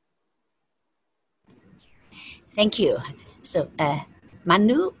 Thank you. So,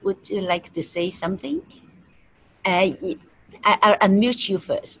 Manu, would you like to say something? I'll unmute you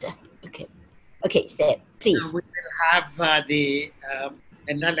first. Okay. Okay, so please. We will have the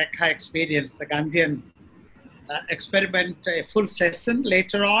Enlalekha experience, the Gandhian experiment, a full session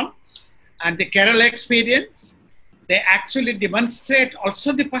later on. And the Kerala experience, they actually demonstrate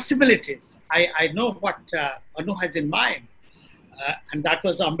also the possibilities. I know what Anu has in mind. and that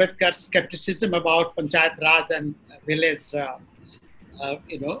was Ambedkar's skepticism about Panchayat Raj and village,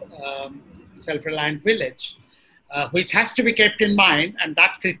 self-reliant village, which has to be kept in mind, and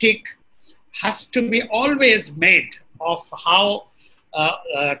that critique has to be always made of how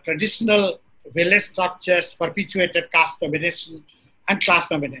traditional village structures perpetuated caste domination and class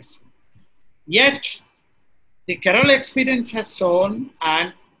domination. Yet, the Kerala experience has shown,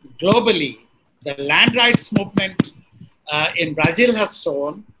 and globally, the land rights movement in Brazil has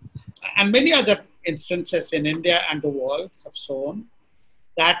shown, and many other instances in India and the world have shown,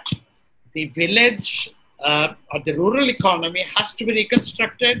 that the village or the rural economy has to be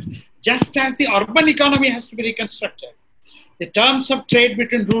reconstructed just as the urban economy has to be reconstructed. The terms of trade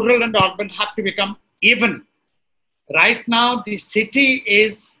between rural and urban have to become even. Right now, the city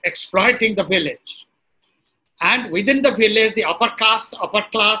is exploiting the village. And within the village, the upper caste, upper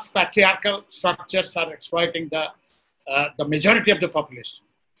class, patriarchal structures are exploiting the majority of the population.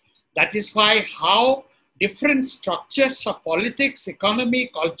 That is why how different structures of politics,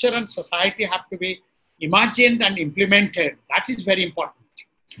 economy, culture, and society have to be imagined and implemented. That is very important.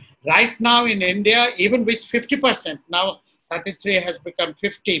 Right now in India, even with 50%, now 33 has become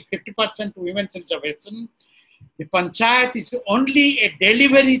 50% women's reservation, the panchayat is only a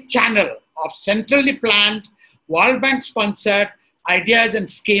delivery channel of centrally planned, World Bank sponsored ideas and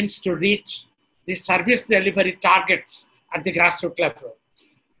schemes to reach the service delivery targets at the grassroots level.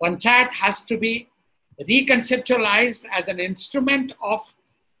 Panchayat has to be reconceptualized as an instrument of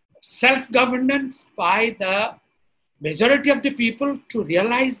self-governance by the majority of the people to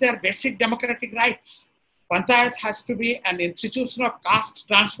realize their basic democratic rights. Panchayat has to be an institution of caste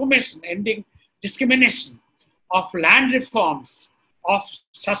transformation, ending discrimination, of land reforms, of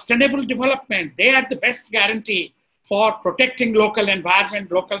sustainable development. They are the best guarantee for protecting local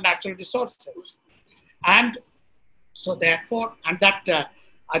environment, local natural resources. And so therefore, and that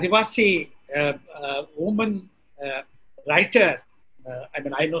Adivasi woman writer,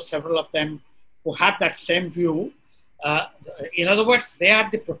 I know several of them who have that same view. In other words, they are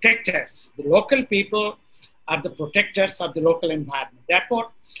the protectors. The local people are the protectors of the local environment.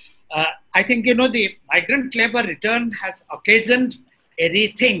 Therefore, I think, the migrant labor return has occasioned a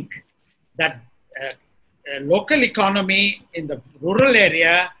rethink that local economy in the rural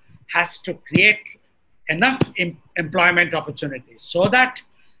area has to create enough employment opportunities so that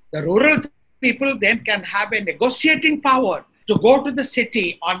the rural people then can have a negotiating power to go to the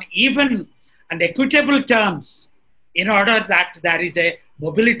city on even and equitable terms in order that there is a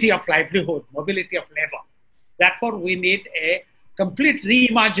mobility of livelihood, mobility of labor. Therefore, we need a complete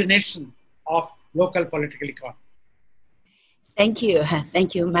reimagination of local political economy. Thank you.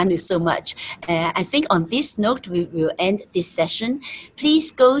 Thank you, Manu, so much. I think on this note, we will end this session.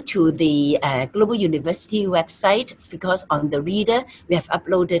 Please go to the Global University website, because on the reader, we have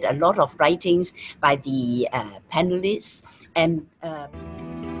uploaded a lot of writings by the panelists. And